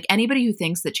mind. Like anybody who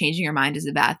thinks that changing your mind is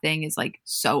a bad thing is like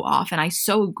so off. And I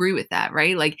so agree with that,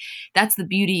 right? Like that's the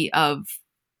beauty of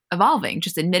evolving,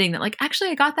 just admitting that like, actually,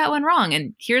 I got that one wrong.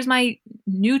 And here's my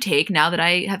new take now that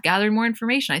I have gathered more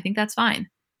information. I think that's fine.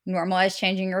 Normalize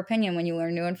changing your opinion when you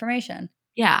learn new information.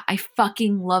 Yeah, I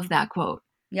fucking love that quote.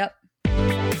 Yep.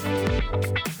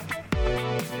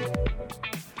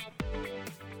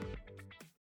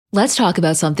 Let's talk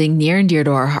about something near and dear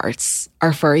to our hearts,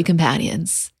 our furry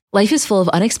companions. Life is full of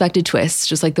unexpected twists,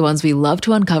 just like the ones we love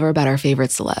to uncover about our favorite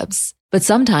celebs. But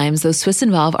sometimes those twists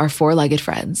involve our four-legged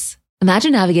friends.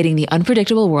 Imagine navigating the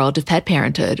unpredictable world of pet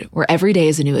parenthood, where every day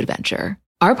is a new adventure.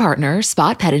 Our partner,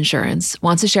 Spot Pet Insurance,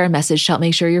 wants to share a message to help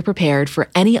make sure you're prepared for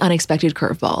any unexpected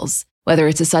curveballs, whether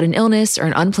it's a sudden illness or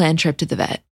an unplanned trip to the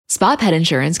vet. Spot Pet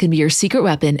Insurance can be your secret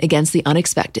weapon against the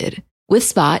unexpected. With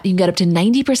Spot, you can get up to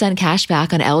 90% cash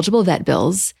back on eligible vet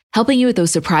bills, helping you with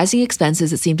those surprising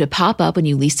expenses that seem to pop up when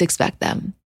you least expect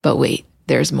them. But wait,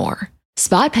 there's more.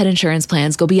 Spot Pet Insurance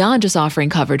plans go beyond just offering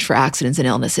coverage for accidents and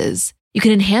illnesses. You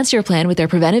can enhance your plan with their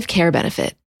preventive care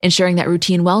benefit, ensuring that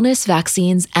routine wellness,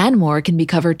 vaccines, and more can be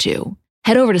covered too.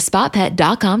 Head over to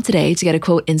spotpet.com today to get a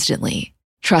quote instantly.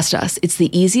 Trust us, it's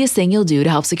the easiest thing you'll do to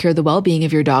help secure the well-being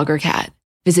of your dog or cat.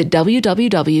 Visit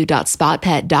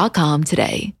www.spotpet.com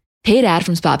today. Paid ad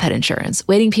from Spot Pet Insurance.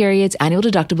 Waiting periods, annual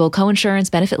deductible, coinsurance,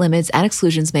 benefit limits, and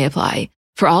exclusions may apply.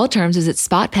 For all terms, visit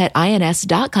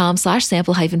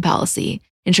spotpetins.com/sample-policy.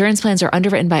 Insurance plans are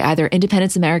underwritten by either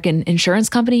Independence American Insurance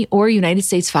Company or United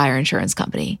States Fire Insurance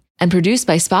Company and produced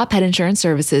by Spot Pet Insurance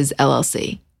Services,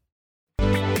 LLC.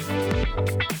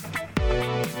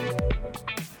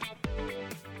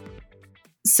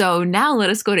 So now let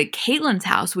us go to Caitlyn's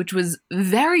house, which was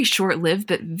very short-lived,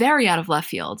 but very out of left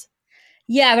field.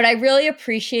 Yeah, but I really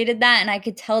appreciated that. And I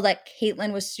could tell that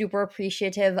Caitlyn was super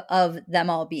appreciative of them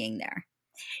all being there.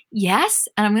 Yes.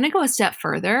 And I'm going to go a step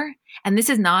further. And this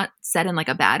is not said in like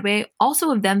a bad way,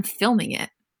 also of them filming it.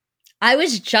 I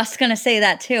was just going to say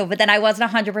that too, but then I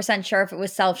wasn't 100% sure if it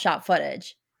was self-shot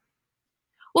footage.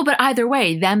 Well, but either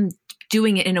way, them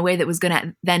doing it in a way that was going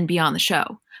to then be on the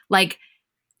show. Like,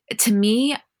 to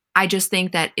me, I just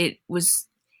think that it was,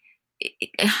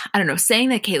 I don't know, saying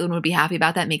that Caitlyn would be happy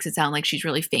about that makes it sound like she's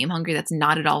really fame hungry. That's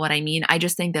not at all what I mean. I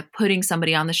just think that putting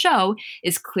somebody on the show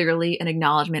is clearly an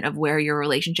acknowledgement of where your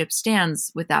relationship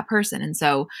stands with that person. And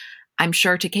so I'm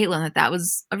sure to Caitlyn that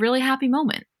was a really happy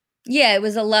moment. Yeah, it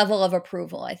was a level of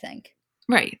approval, I think.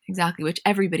 Right, exactly, which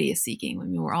everybody is seeking. I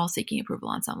mean, we're all seeking approval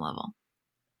on some level.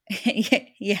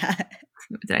 Yeah.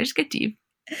 Did I just get deep?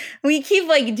 We keep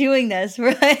like doing this,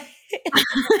 right?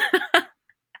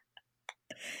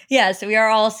 Yeah, so we are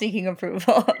all seeking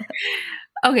approval.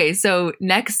 Okay, so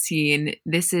next scene,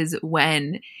 this is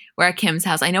when we're at Kim's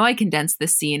house. I know I condensed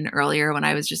this scene earlier when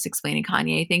I was just explaining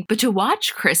Kanye, I think, but to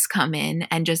watch Kris come in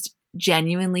and just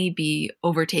genuinely be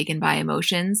overtaken by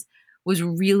emotions was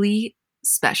really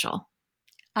special.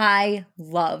 I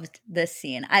loved this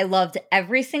scene. I loved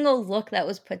every single look that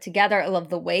was put together. I loved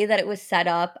the way that it was set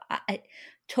up.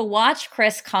 To watch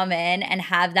Kris come in and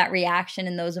have that reaction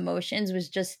and those emotions was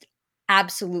just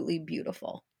absolutely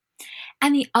beautiful.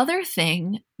 And the other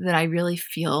thing that I really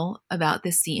feel about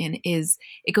this scene is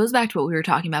it goes back to what we were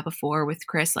talking about before with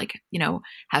Kris, like, you know,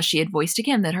 how she had voiced to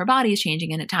Kim that her body is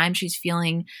changing and at times she's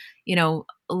feeling, you know,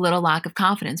 a little lack of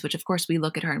confidence, which of course we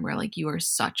look at her and we're like, you are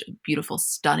such a beautiful,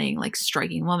 stunning, like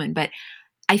striking woman. But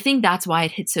I think that's why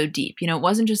it hit so deep. You know, it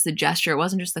wasn't just the gesture, it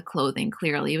wasn't just the clothing,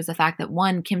 clearly. It was the fact that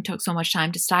one, Kim took so much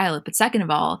time to style it. But second of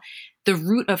all, the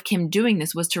root of Kim doing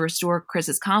this was to restore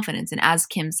Kris's confidence. And as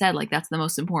Kim said, like, that's the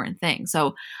most important thing.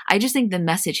 So I just think the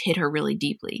message hit her really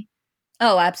deeply.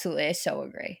 Oh, absolutely. I so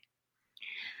agree.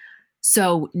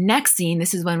 So next scene,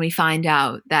 this is when we find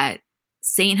out that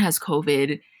Saint has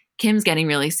COVID. Kim's getting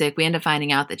really sick. We end up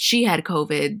finding out that she had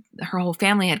COVID. Her whole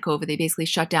family had COVID. They basically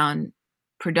shut down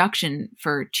production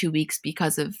for 2 weeks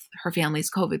because of her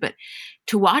family's COVID. But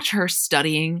to watch her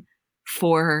studying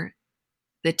for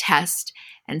the test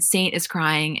and Saint is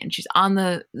crying and she's on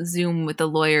the Zoom with the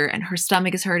lawyer and her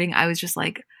stomach is hurting, I was just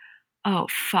like, oh,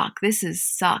 fuck,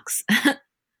 sucks.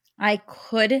 I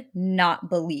could not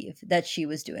believe that she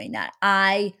was doing that.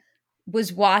 I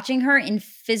was watching her in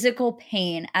physical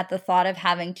pain at the thought of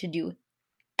having to do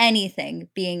anything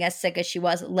being as sick as she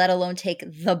was, let alone take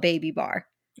the baby bar.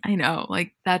 I know,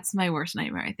 like, that's my worst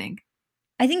nightmare, I think.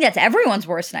 I think that's everyone's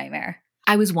worst nightmare.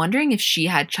 I was wondering if she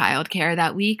had childcare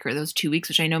that week or those 2 weeks,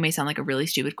 which I know may sound like a really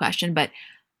stupid question, but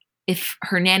if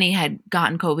her nanny had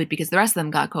gotten COVID because the rest of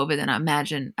them got COVID, then I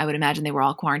would imagine they were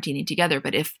all quarantining together.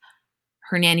 But if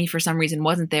her nanny for some reason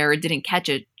wasn't there or didn't catch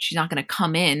it, she's not going to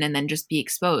come in and then just be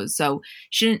exposed. So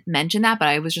she didn't mention that, but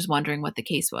I was just wondering what the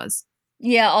case was.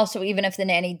 Yeah, also, even if the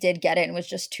nanny did get it and was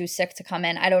just too sick to come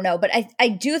in, I don't know. But I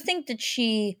do think that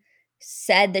she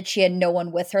said that she had no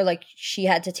one with her. Like, she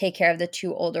had to take care of the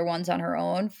two older ones on her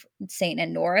own, Saint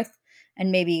and North,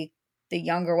 and maybe the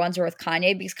younger ones were with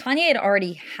Kanye because Kanye had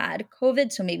already had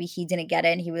COVID, so maybe he didn't get it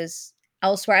and he was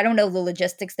elsewhere. I don't know the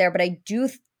logistics there, but I do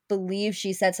believe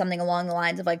she said something along the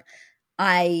lines of like,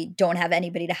 I don't have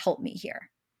anybody to help me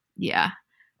here. Yeah.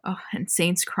 Oh, and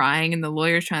Saint's crying and the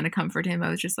lawyer's trying to comfort him.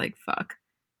 I was just like, fuck.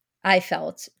 I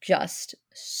felt just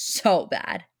so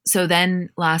bad. So then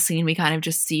last scene, we kind of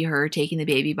just see her taking the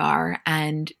baby bar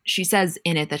and she says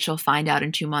in it that she'll find out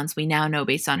in 2 months. We now know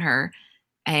based on her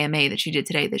AMA that she did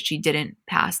today that she didn't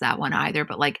pass that one either.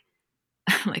 But like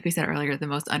we said earlier, the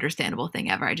most understandable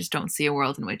thing ever. I just don't see a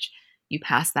world in which you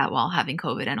pass that while having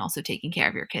COVID and also taking care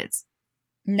of your kids.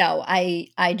 No, I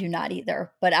do not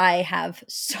either. But I have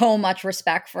so much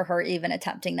respect for her even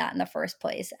attempting that in the first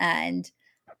place. And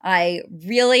I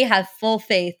really have full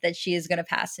faith that she is going to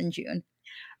pass in June.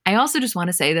 I also just want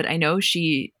to say that I know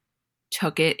she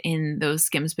took it in those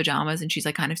Skims pajamas and she's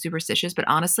like kind of superstitious. But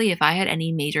honestly, if I had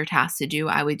any major tasks to do,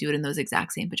 I would do it in those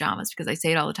exact same pajamas because I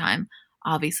say it all the time.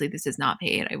 Obviously, this is not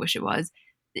paid. I wish it was.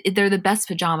 They're the best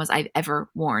pajamas I've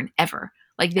ever worn, ever.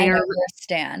 Like I know you're a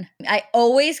stan. I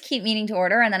always keep meaning to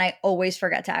order and then I always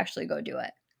forget to actually go do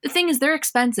it. The thing is, they're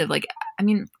expensive. Like, I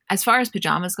mean, as far as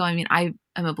pajamas go, I mean, I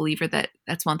am a believer that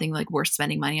that's one thing like worth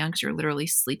spending money on because you're literally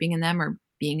sleeping in them or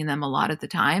being in them a lot at the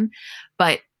time.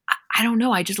 But I don't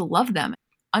know. I just love them.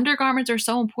 Undergarments are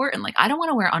so important. Like, I don't want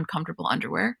to wear uncomfortable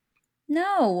underwear.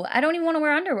 No, I don't even want to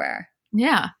wear underwear.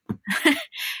 Yeah.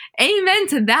 Amen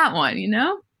to that one, you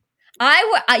know?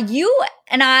 You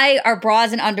and I are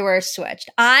bras and underwear switched.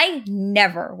 I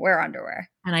never wear underwear.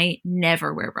 And I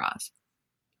never wear bras.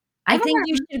 I think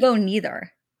you should go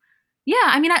neither. Yeah,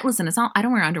 I mean, listen, it's not. I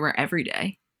don't wear underwear every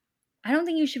day. I don't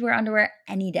think you should wear underwear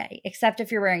any day, except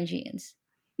if you're wearing jeans.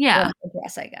 Yeah, or a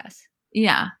dress, I guess.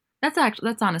 Yeah, that's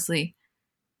honestly.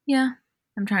 Yeah,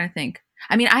 I'm trying to think.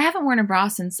 I mean, I haven't worn a bra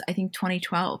since I think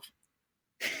 2012.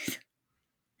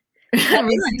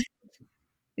 Really?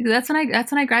 That's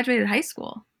when I graduated high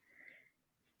school.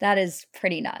 That is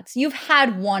pretty nuts. You've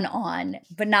had one on,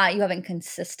 but you haven't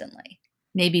consistently.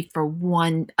 Maybe for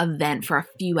one event for a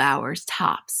few hours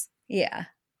tops. Yeah.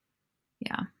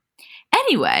 Yeah.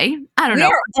 Anyway, I don't know.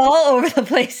 We're all over the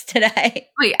place today.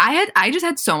 Wait, I just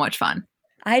had so much fun.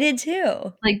 I did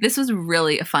too. Like, this was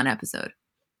really a fun episode.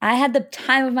 I had the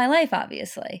time of my life,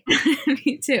 obviously.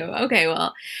 Me too. Okay,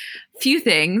 well, few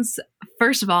things.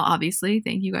 First of all, obviously,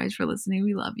 thank you guys for listening.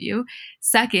 We love you.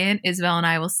 Second, Isabel and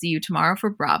I will see you tomorrow for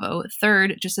Bravo.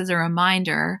 Third, just as a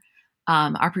reminder,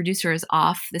 our producer is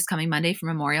off this coming Monday for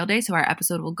Memorial Day, so our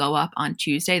episode will go up on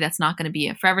Tuesday. That's not going to be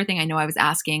a forever thing. I know I was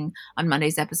asking on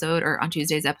Monday's episode or on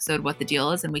Tuesday's episode what the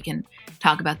deal is, and we can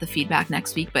talk about the feedback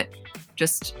next week, but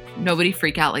just nobody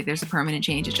freak out like there's a permanent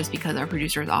change. It's just because our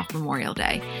producer is off Memorial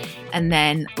Day. And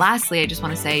then lastly, I just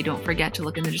want to say, don't forget to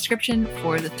look in the description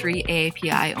for the 3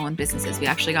 AAPI owned businesses. We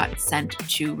actually got sent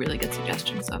 2 really good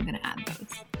suggestions, so I'm going to add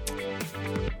those.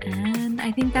 And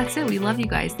I think that's it. We love you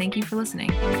guys. Thank you for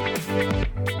listening.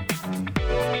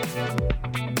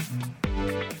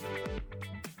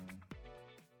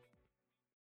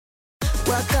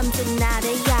 Welcome to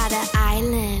Nada Yada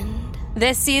Island.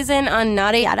 This season on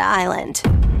Nada Yada Island.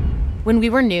 When we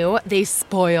were new, they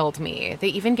spoiled me. They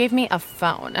even gave me a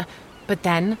phone. But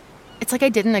then, it's like I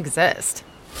didn't exist.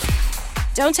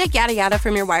 Don't take yada yada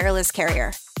from your wireless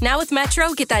carrier. Now with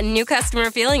Metro, get that new customer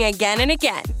feeling again and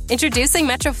again. Introducing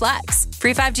Metro Flex.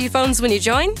 Free 5G phones when you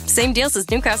join, same deals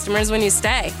as new customers when you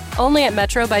stay. Only at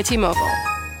Metro by T-Mobile.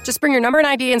 Just bring your number and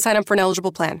ID and sign up for an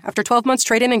eligible plan. After 12 months,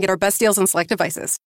 trade in and get our best deals on select devices.